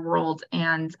change our world,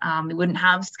 and we wouldn't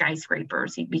have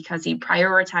skyscrapers because he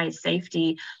prioritized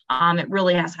safety. It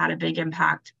really has had a big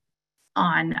impact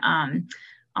on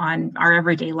our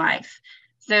everyday life.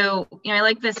 So, I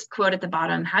like this quote at the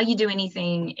bottom: how you do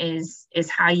anything is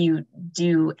how you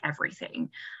do everything.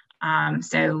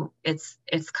 So it's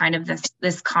kind of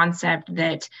this concept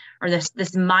that, or this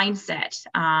mindset,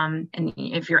 and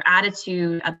if your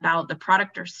attitude about the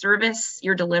product or service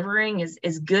you're delivering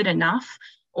is good enough,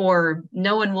 or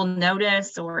no one will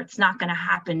notice, or it's not going to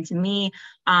happen to me,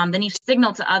 then you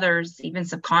signal to others, even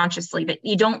subconsciously, that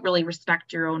you don't really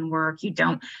respect your own work. You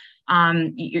don't,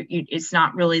 it's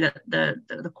not really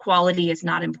the quality is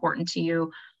not important to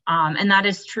you. And that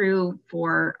is true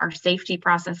for our safety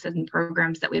processes and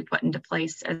programs that we put into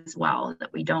place as well,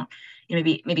 that we don't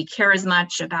maybe care as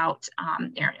much about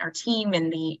our team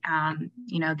and the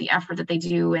effort that they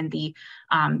do, and the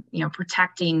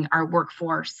protecting our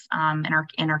workforce and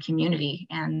our community,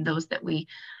 and those that we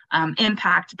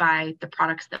impact by the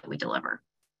products that we deliver.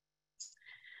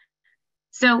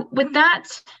 So with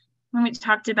that, when we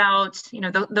talked about,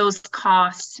 those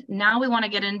costs, now we want to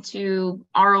get into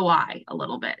ROI a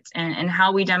little bit, and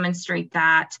how we demonstrate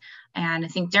that. And I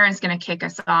think Darren's going to kick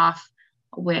us off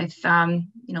with, a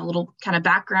little kind of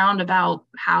background about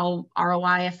how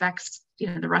ROI affects,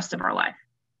 the rest of our life.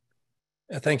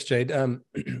 Thanks, Jade. How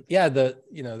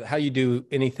you do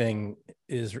anything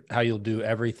is how you'll do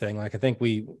everything. Like, I think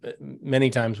many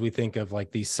times we think of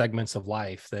like these segments of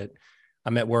life, that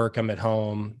I'm at work, I'm at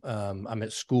home, I'm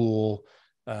at school,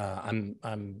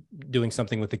 I'm doing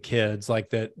something with the kids, like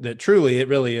that truly, it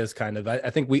really is kind of, I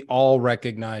think we all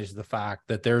recognize the fact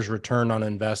that there's return on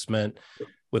investment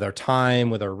with our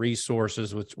time, with our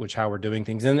resources, which how we're doing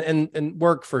things, and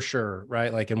work for sure,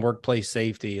 right? Like in workplace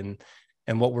safety and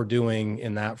what we're doing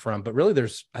in that front. But really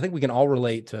I think we can all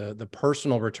relate to the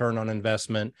personal return on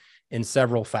investment in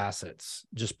several facets,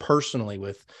 just personally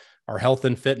with our health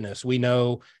and fitness. We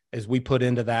know as we put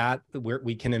into that,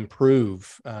 we can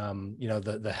improve,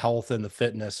 the health and the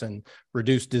fitness, and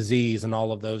reduce disease and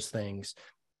all of those things.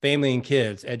 Family and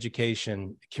kids,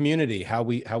 education, community, how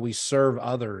we serve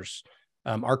others,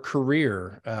 our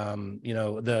career. I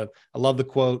love the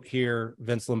quote here,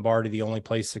 Vince Lombardi, the only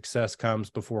place success comes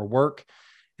before work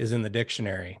is in the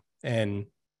dictionary. And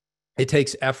it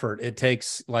takes effort. It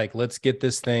takes let's get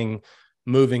this thing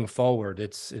moving forward.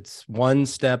 It's one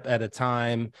step at a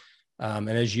time. And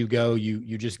as you go,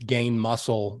 you just gain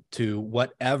muscle to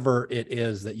whatever it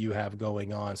is that you have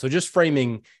going on. So just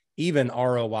framing even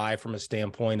ROI from a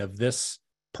standpoint of this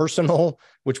personal,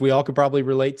 which we all could probably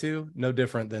relate to, no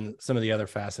different than some of the other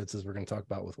facets as we're going to talk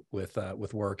about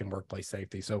with work and workplace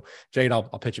safety. So Jade, I'll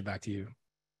pitch it back to you.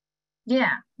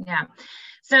 Yeah.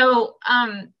 So,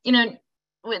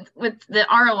 with the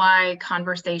ROI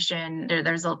conversation,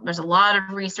 there's a lot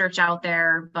of research out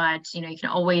there, but you can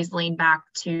always lean back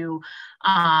to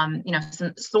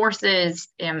some sources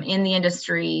in the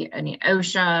industry.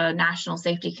 OSHA, National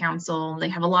Safety Council, they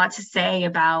have a lot to say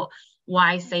about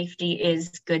why safety is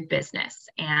good business,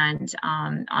 and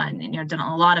done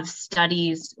a lot of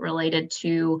studies related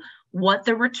to what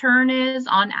the return is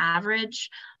on average.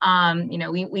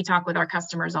 We talk with our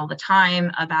customers all the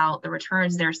time about the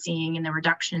returns they're seeing and the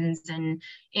reductions in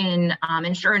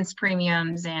insurance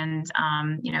premiums and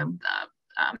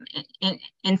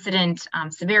incident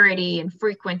severity and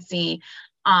frequency.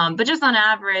 But just on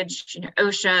average,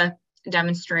 OSHA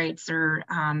demonstrates or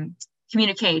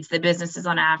communicates that businesses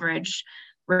on average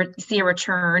see a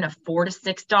return of $4 to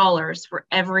 $6 for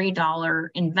every dollar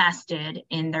invested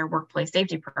in their workplace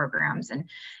safety programs.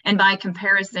 And by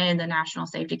comparison, the National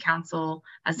Safety Council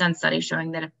has done studies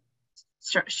showing that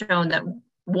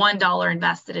 $1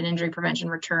 invested in injury prevention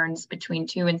returns between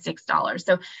 $2 and $6.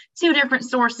 So two different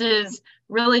sources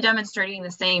really demonstrating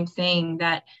the same thing,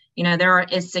 that there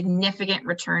is significant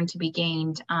return to be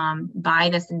gained by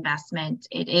this investment.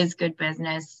 It is good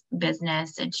business.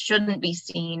 It shouldn't be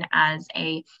seen as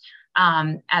a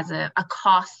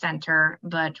cost center,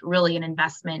 but really an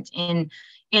investment in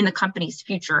the company's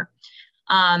future.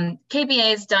 KBA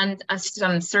has done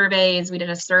some surveys. We did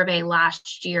a survey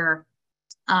last year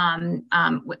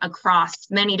across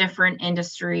many different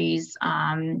industries,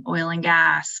 oil and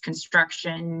gas,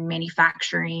 construction,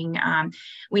 manufacturing.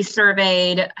 We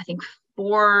surveyed, I think,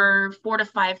 400 to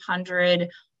 500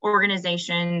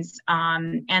 organizations,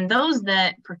 and those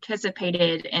that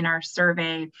participated in our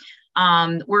survey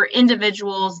were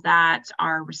individuals that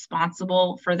are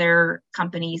responsible for their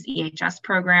company's EHS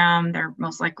program. They're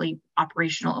most likely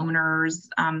operational owners,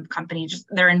 companies,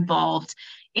 they're involved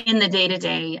in the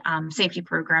day-to-day safety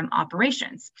program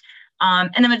operations.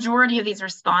 And the majority of these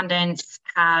respondents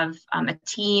have a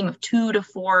team of 2 to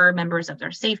 4 members of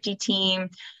their safety team.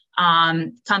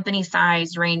 Company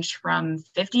size ranged from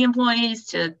 50 employees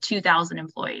to 2,000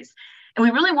 employees. And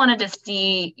we really wanted to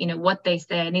see, what they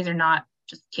say. And these are not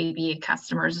just KBA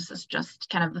customers. This is just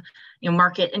kind of,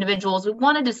 market individuals. We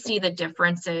wanted to see the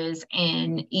differences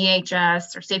in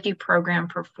EHS or safety program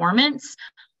performance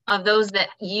of those that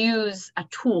use a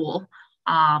tool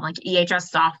like EHS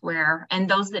software and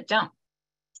those that don't.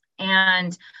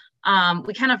 And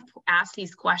we kind of asked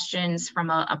these questions from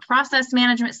a process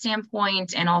management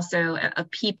standpoint and also a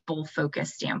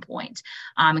people-focused standpoint,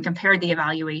 and compared the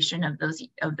evaluation of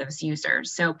those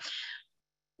users. So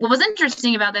what was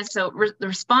interesting about this, the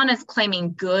respondents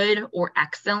claiming good or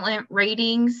excellent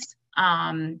ratings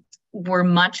were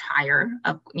much higher,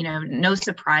 no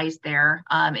surprise there,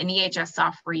 in EHS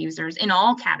software users in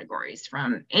all categories,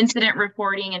 from incident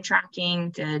reporting and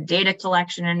tracking to data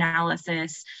collection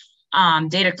analysis.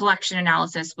 Data collection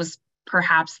analysis was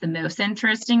perhaps the most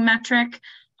interesting metric.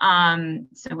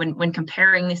 So when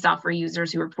comparing the software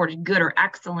users who reported good or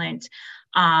excellent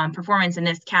performance in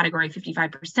this category,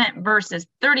 55% versus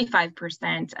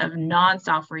 35% of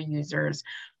non-software users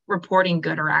reporting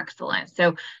good or excellent.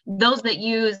 So those that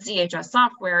use EHS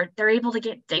software, they're able to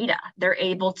get data. They're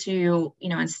able to,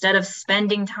 instead of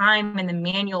spending time in the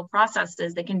manual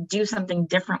processes, they can do something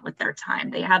different with their time.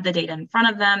 They have the data in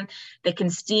front of them. They can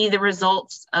see the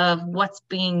results of what's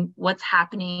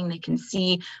happening. They can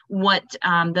see what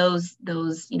those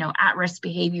at-risk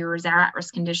behaviors,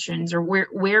 at-risk conditions, or where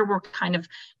we're kind of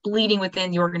bleeding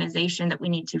within the organization that we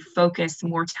need to focus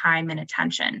more time and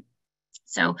attention.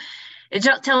 So it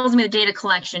tells me the data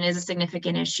collection is a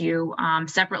significant issue.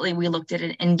 Separately, we looked at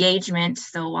engagement.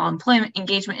 So while employment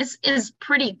engagement is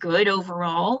pretty good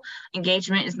overall,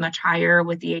 engagement is much higher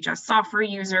with the EHS software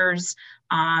users.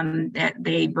 That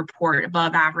they report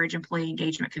above average employee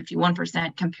engagement,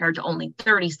 51%, compared to only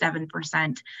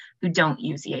 37% who don't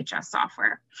use EHS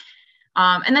software.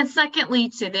 And then secondly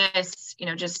to this,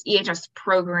 just EHS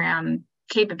program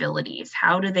capabilities.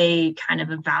 How do they kind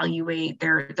of evaluate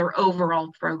their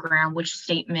overall program? Which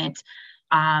statement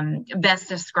best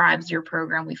describes your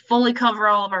program. We fully cover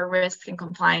all of our risks and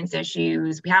compliance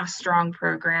issues. We have a strong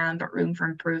program, but room for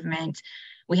improvement.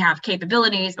 We have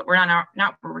capabilities, but we're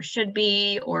not where we should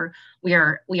be, or we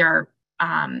are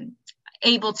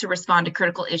able to respond to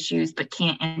critical issues, but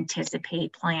can't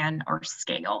anticipate, plan, or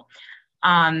scale.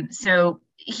 So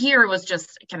here was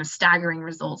just kind of staggering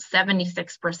results.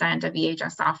 76% of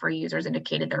EHS software users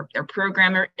indicated their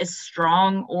programmer is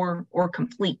strong or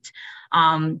complete.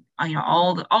 Everyone,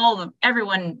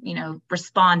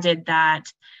 responded that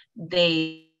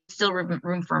they still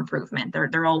room for improvement.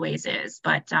 There always is,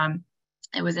 but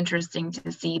it was interesting to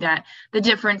see that the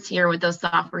difference here with those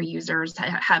software users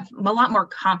have a lot more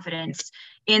confidence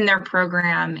in their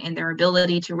program and their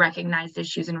ability to recognize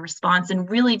issues in response, and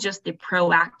really just the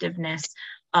proactiveness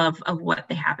of what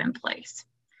they have in place.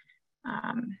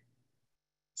 Sorry,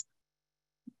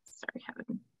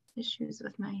 having issues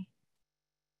with my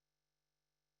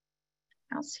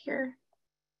mouse here.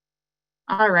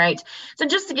 All right, so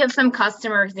just to give some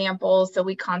customer examples, so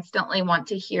we constantly want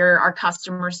to hear our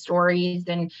customer stories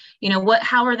and,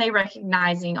 how are they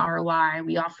recognizing ROI?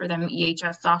 We offer them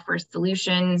EHS software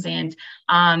solutions, and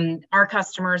our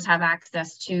customers have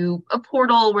access to a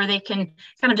portal where they can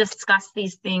kind of discuss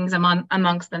these things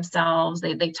amongst themselves.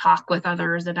 They talk with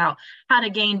others about how to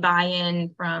gain buy-in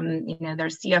from, their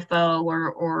CFO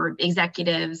or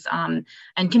executives, and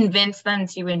convince them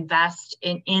to invest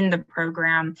in the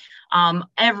program.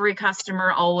 Every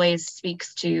customer always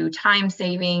speaks to time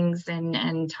savings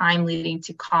and time leading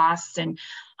to costs, and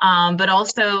but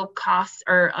also cost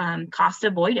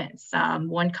avoidance.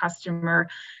 One customer,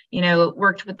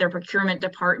 worked with their procurement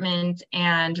department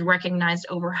and recognized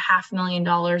over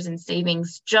 $500,000 in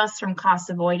savings just from cost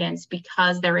avoidance,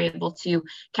 because they're able to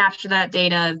capture that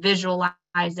data, visualize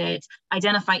it,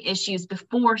 identify issues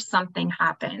before something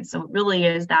happens. So it really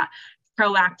is that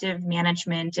proactive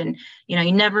management, and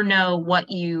you never know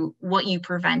what you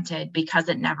prevented because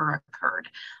it never occurred.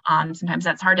 Sometimes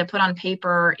that's hard to put on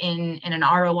paper in an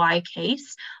ROI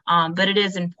case, but it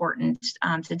is important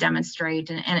to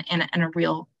demonstrate in a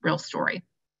real story.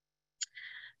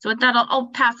 So with that, I'll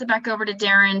pass it back over to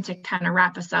Darren to kind of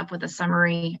wrap us up with a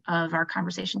summary of our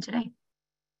conversation today.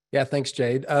 Yeah, thanks,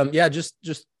 Jade.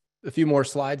 Just a few more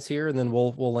slides here, and then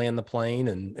we'll land the plane,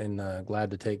 and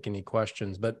glad to take any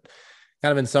questions. But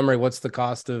kind of in summary, what's the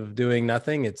cost of doing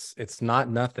nothing? It's not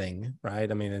nothing, right?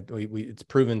 I mean, it's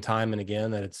proven time and again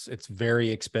that it's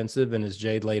very expensive. And as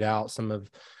Jade laid out, some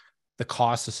of the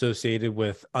costs associated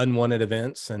with unwanted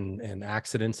events and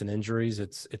accidents and injuries,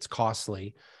 it's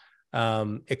costly.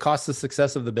 It costs the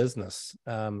success of the business,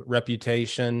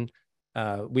 reputation.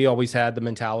 We always had the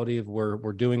mentality of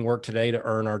we're doing work today to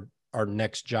earn our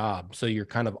next job. So you're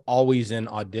kind of always in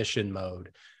audition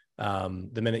mode.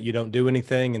 The minute you don't do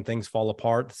anything and things fall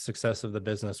apart, the success of the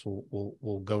business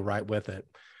will go right with it.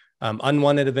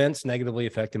 Unwanted events negatively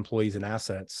affect employees and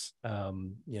assets.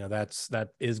 That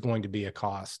is going to be a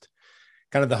cost.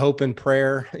 Kind of the hope and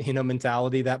prayer,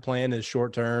 mentality. That plan is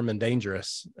short term and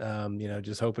dangerous.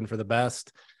 Just hoping for the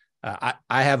best. I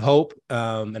have hope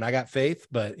and I got faith,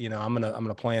 but I'm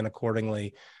gonna plan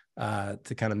accordingly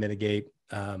to kind of mitigate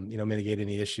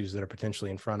any issues that are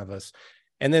potentially in front of us.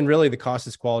 And then really the cost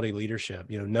is quality leadership.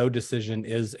 No decision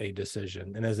is a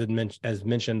decision. And as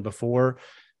mentioned before,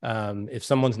 if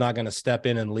someone's not going to step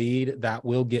in and lead, that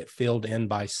will get filled in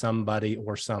by somebody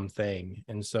or something.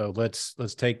 And so let's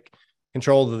take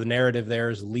control of the narrative there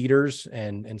as leaders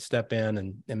and step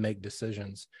in and make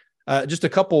decisions. Just a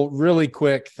couple really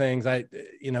quick things.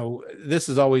 This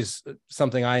is always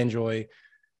something I enjoy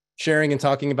sharing and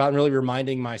talking about and really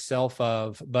reminding myself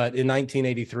of. But in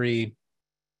 1983,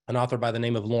 an author by the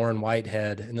name of Loren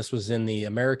Whitehead, and this was in the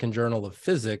American Journal of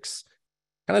Physics,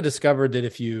 kind of discovered that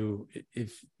if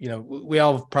we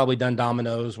all have probably done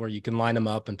dominoes where you can line them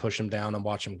up and push them down and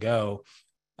watch them go.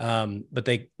 But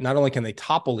they not only can they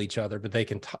topple each other, but they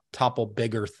can topple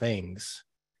bigger things.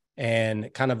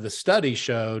 And kind of the study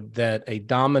showed that a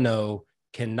domino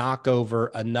can knock over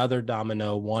another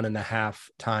domino 1.5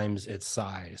 times its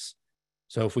size.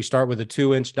 So if we start with a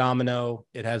 2-inch domino,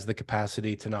 it has the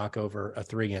capacity to knock over a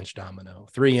 3-inch domino.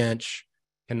 3-inch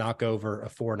can knock over a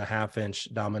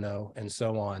 4.5-inch domino, and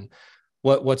so on.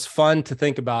 What's fun to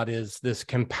think about is this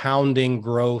compounding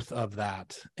growth of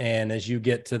that. And as you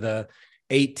get to the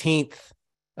 18th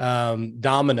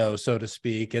domino, so to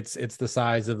speak, it's the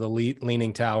size of the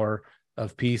Leaning Tower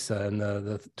of Pisa, and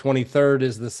the 23rd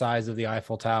is the size of the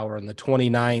Eiffel Tower, and the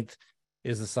 29th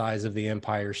is the size of the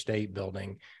Empire State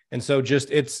Building. And so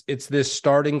it's this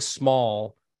starting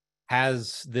small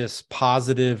has this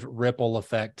positive ripple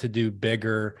effect to do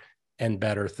bigger and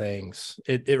better things.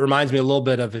 It reminds me a little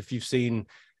bit of, if you've seen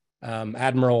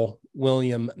Admiral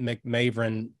William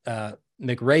McRaven,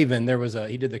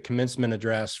 he did the commencement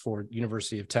address for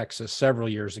University of Texas several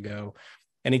years ago.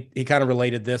 And he kind of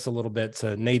related this a little bit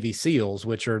to Navy SEALs,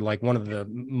 which are like one of the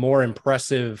more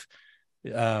impressive,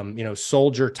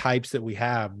 soldier types that we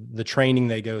have, the training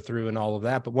they go through and all of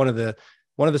that. But one of the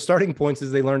starting points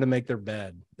is they learn to make their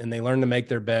bed, and they learn to make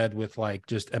their bed with like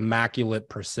just immaculate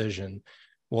precision.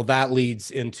 Well, that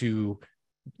leads into,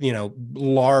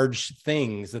 large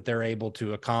things that they're able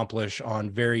to accomplish on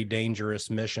very dangerous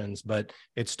missions. But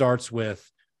it starts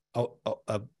with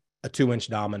a 2-inch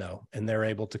domino, and they're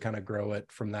able to kind of grow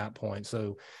it from that point.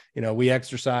 So, we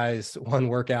exercise one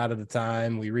workout at a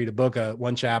time. We read a book,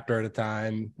 one chapter at a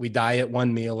time. We diet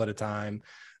one meal at a time.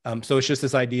 So it's just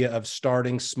this idea of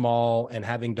starting small and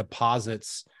having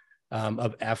deposits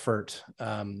of effort,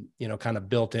 kind of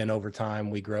built in over time.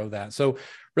 We grow that. So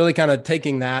really kind of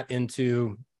taking that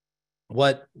into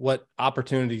what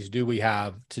opportunities do we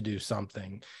have to do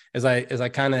something? As I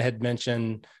kind of had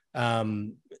mentioned,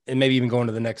 and maybe even going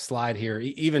to the next slide here,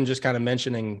 even just kind of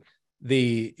mentioning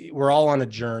we're all on a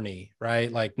journey,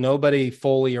 right? Like nobody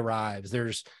fully arrives.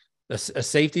 There's a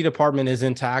safety department is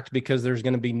intact because there's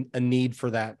going to be a need for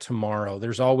that tomorrow.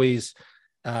 There's always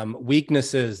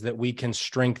weaknesses that we can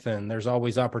strengthen. There's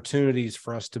always opportunities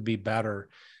for us to be better.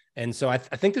 And so I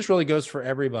think this really goes for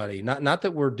everybody, not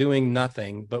that we're doing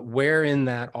nothing, but where in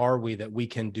that are we that we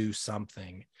can do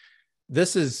something?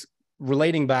 This is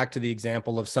relating back to the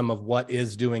example of some of what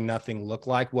is doing nothing look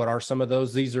like. What are some of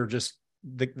those? These are just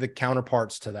the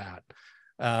counterparts to that.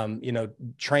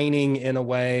 Training in a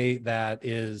way that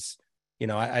is,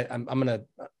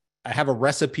 I have a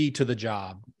recipe to the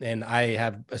job, and I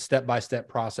have a step-by-step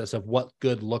process of what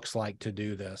good looks like to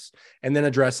do this, and then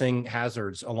addressing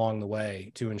hazards along the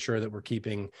way to ensure that we're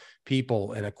keeping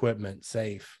people and equipment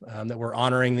safe, that we're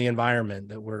honoring the environment,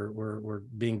 that we're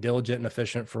being diligent and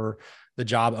efficient for the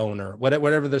job owner,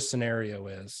 whatever the scenario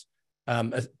is.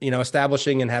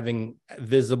 Establishing and having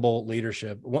visible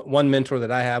leadership. One mentor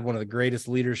that I have, one of the greatest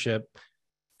leadership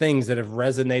things that have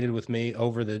resonated with me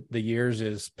over the years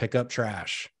is pick up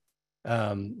trash.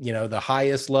 The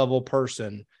highest level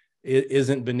person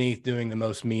isn't beneath doing the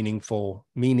most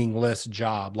meaningless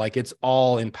job. Like it's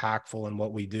all impactful in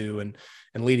what we do, and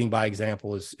leading by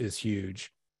example is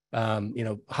huge.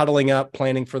 Huddling up,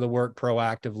 planning for the work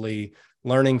proactively,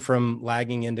 learning from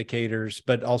lagging indicators,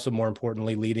 but also more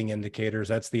importantly, leading indicators.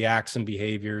 That's the acts and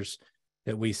behaviors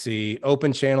that we see.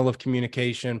 Open channel of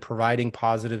communication, providing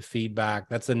positive feedback.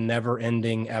 That's a never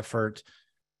ending effort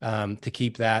to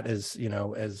keep that as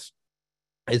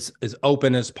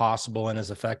open as possible and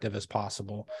as effective as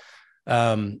possible.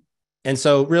 And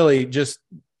so really just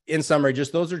in summary,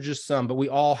 those are just some, but we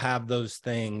all have those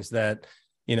things that,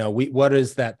 what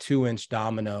is that 2-inch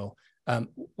domino?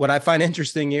 What I find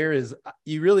interesting here is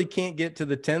you really can't get to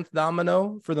the 10th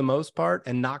domino for the most part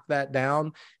and knock that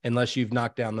down unless you've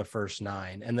knocked down the first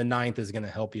 9, and the 9th is going to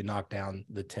help you knock down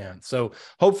the 10th. So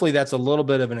hopefully that's a little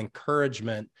bit of an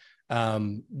encouragement,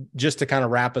 just to kind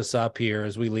of wrap us up here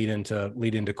as we lead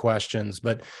into questions,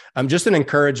 but just an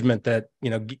encouragement that,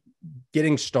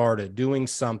 getting started, doing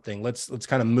something, let's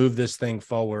kind of move this thing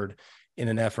forward in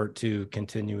an effort to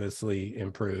continuously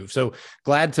improve. So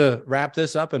glad to wrap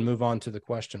this up and move on to the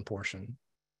question portion.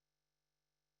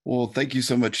 Well, thank you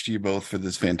so much to you both for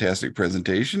this fantastic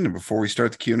presentation. And before we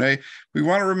start the Q&A, we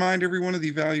want to remind everyone of the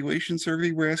evaluation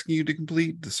survey we're asking you to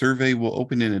complete. The survey will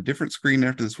open in a different screen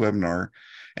after this webinar,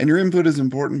 and your input is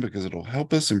important because it'll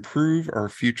help us improve our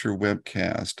future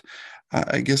webcast.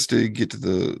 I guess to get to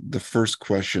the first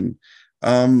question,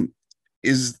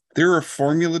 is there a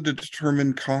formula to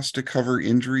determine cost to cover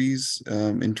injuries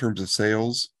in terms of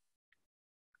sales?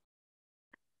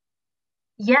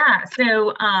 Yeah,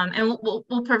 so and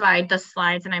we'll provide the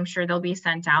slides, and I'm sure they'll be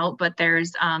sent out, but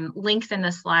there's links in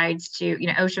the slides to,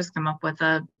 OSHA's come up with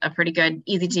a pretty good,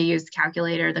 easy to use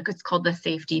calculator that's called the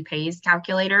Safety Pays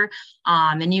calculator.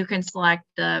 And you can select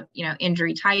the,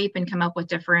 injury type and come up with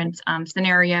different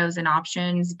scenarios and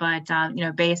options, but,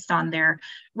 based on their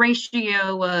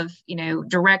ratio of,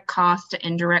 direct cost to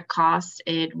indirect cost,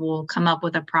 it will come up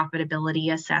with a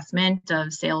profitability assessment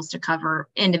of sales to cover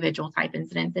individual type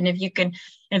incidents. And if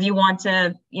you want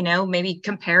to, maybe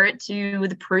compare it to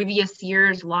the previous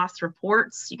year's loss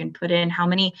reports, you can put in how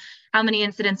many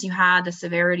incidents you had, the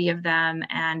severity of them,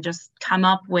 and just come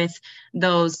up with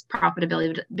those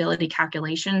profitability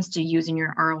calculations to use in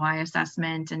your ROI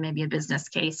assessment and maybe a business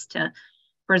case to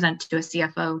present to a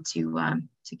CFO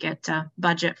to get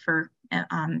budget for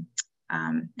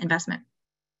investment.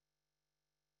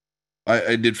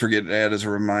 I did forget to add as a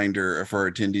reminder for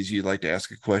our attendees, you'd like to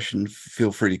ask a question,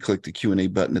 feel free to click the Q&A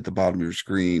button at the bottom of your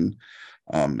screen.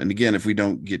 And again, if we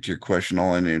don't get to your question,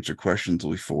 all unanswered questions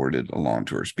will be forwarded along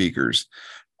to our speakers.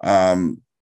 So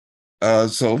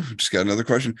just got another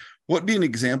question. What would be an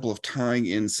example of tying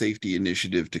in safety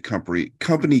initiative to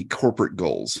company corporate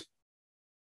goals?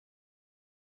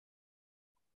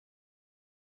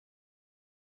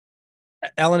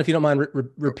 Alan, if you don't mind,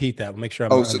 repeat that. We'll make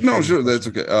sure I'm no, sure, that's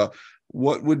okay.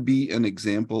 What would be an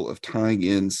example of tying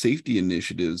in safety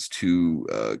initiatives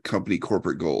to company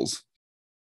corporate goals?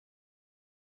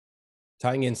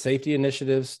 Tying in safety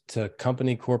initiatives to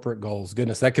company corporate goals.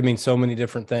 Goodness, that could mean so many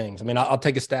different things. I mean, I'll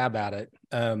take a stab at it.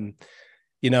 I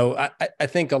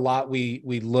think a lot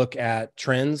we look at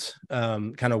trends,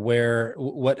 kind of where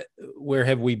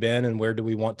have we been and where do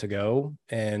we want to go?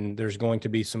 And there's going to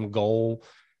be some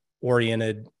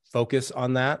goal-oriented focus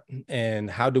on that. And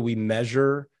how do we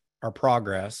measure our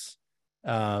progress?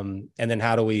 And then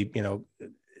how do we,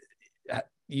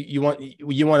 you want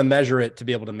to measure it to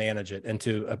be able to manage it and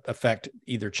to affect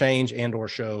either change and or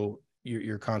show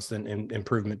your constant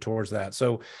improvement towards that.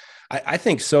 So I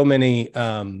think so many,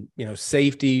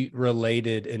 safety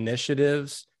related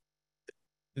initiatives,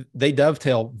 they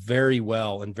dovetail very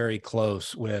well and very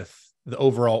close with the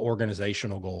overall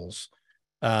organizational goals.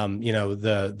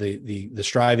 The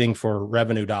striving for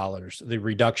revenue dollars, the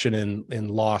reduction in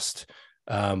lost,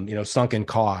 sunken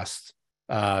costs,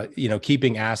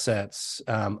 keeping assets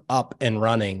up and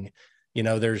running.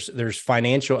 There's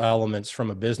financial elements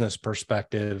from a business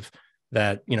perspective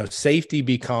that, safety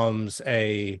becomes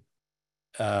it's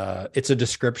a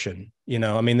description.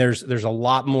 There's a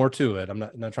lot more to it. I'm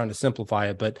not trying to simplify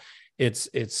it, but it's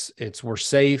we're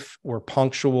safe, we're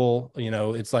punctual.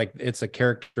 It's a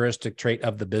characteristic trait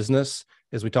of the business,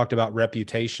 as we talked about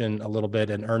reputation a little bit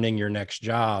and earning your next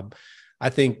job. I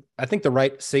think the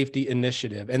right safety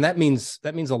initiative, and that means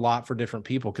a lot for different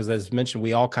people, because as mentioned,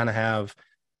 we all kind of have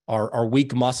our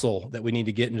weak muscle that we need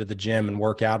to get into the gym and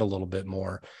work out a little bit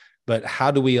more. But how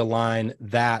do we align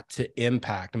that to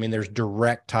impact? There's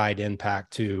direct tied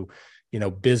impact to,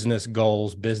 business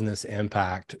goals, business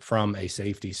impact from a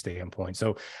safety standpoint.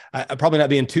 So I'm probably not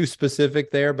being too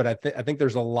specific there, but I think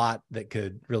there's a lot that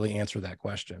could really answer that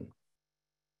question.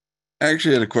 I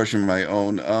actually had a question of my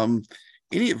own.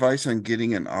 Any advice on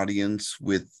getting an audience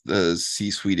with the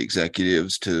C-suite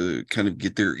executives to kind of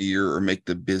get their ear or make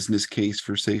the business case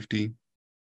for safety?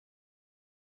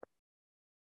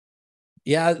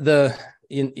 Yeah, the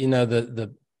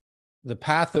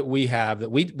path that we have, that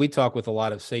we talk with a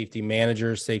lot of safety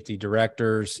managers, safety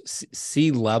directors,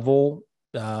 C-level,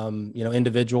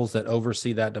 individuals that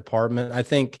oversee that department. I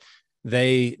think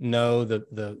they know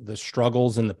the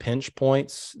struggles and the pinch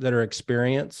points that are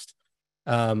experienced.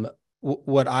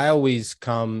 What I always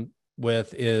come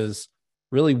with is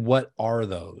really, what are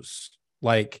those?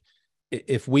 Like,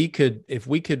 if we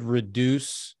could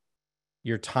reduce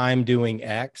your time doing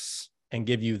X and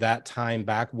give you that time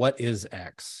back, what is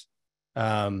X?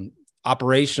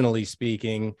 Operationally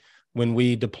speaking, when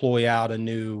we deploy out a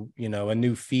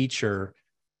new feature,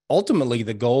 ultimately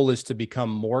the goal is to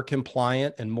become more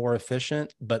compliant and more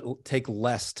efficient, but take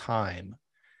less time.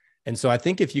 And so I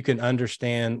think if you can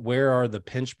understand where are the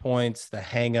pinch points, the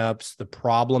hangups, the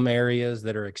problem areas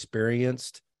that are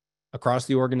experienced across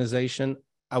the organization,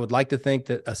 I would like to think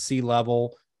that a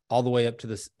C-level all the way up to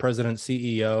the president,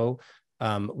 CEO,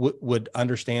 would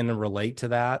understand and relate to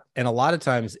that. And a lot of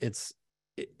times it's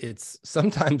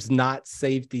sometimes not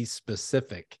safety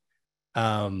specific,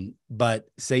 but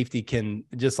safety can,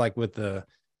 just like with the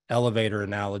elevator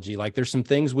analogy, like there's some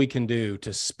things we can do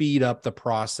to speed up the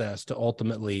process to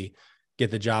ultimately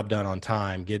get the job done on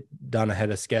time, get done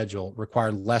ahead of schedule,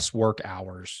 require less work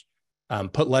hours,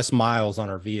 put less miles on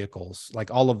our vehicles, like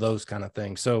all of those kind of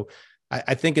things. So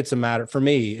I think it's a matter, for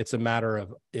me, it's a matter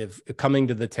of coming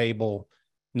to the table,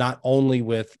 not only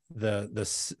with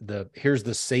the here's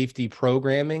the safety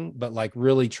programming, but like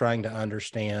really trying to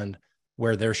understand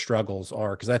where their struggles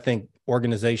are. Because I think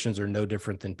organizations are no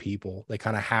different than people. They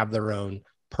kind of have their own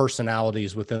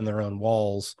personalities within their own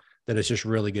walls, that it's just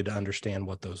really good to understand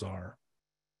what those are.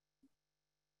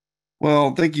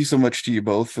 Well, thank you so much to you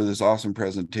both for this awesome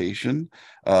presentation.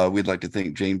 We'd like to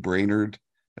thank Jade Brainerd,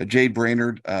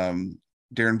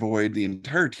 Darren Boyd, the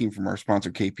entire team from our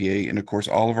sponsor KPA, and of course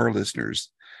all of our listeners.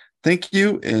 Thank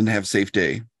you and have a safe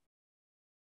day.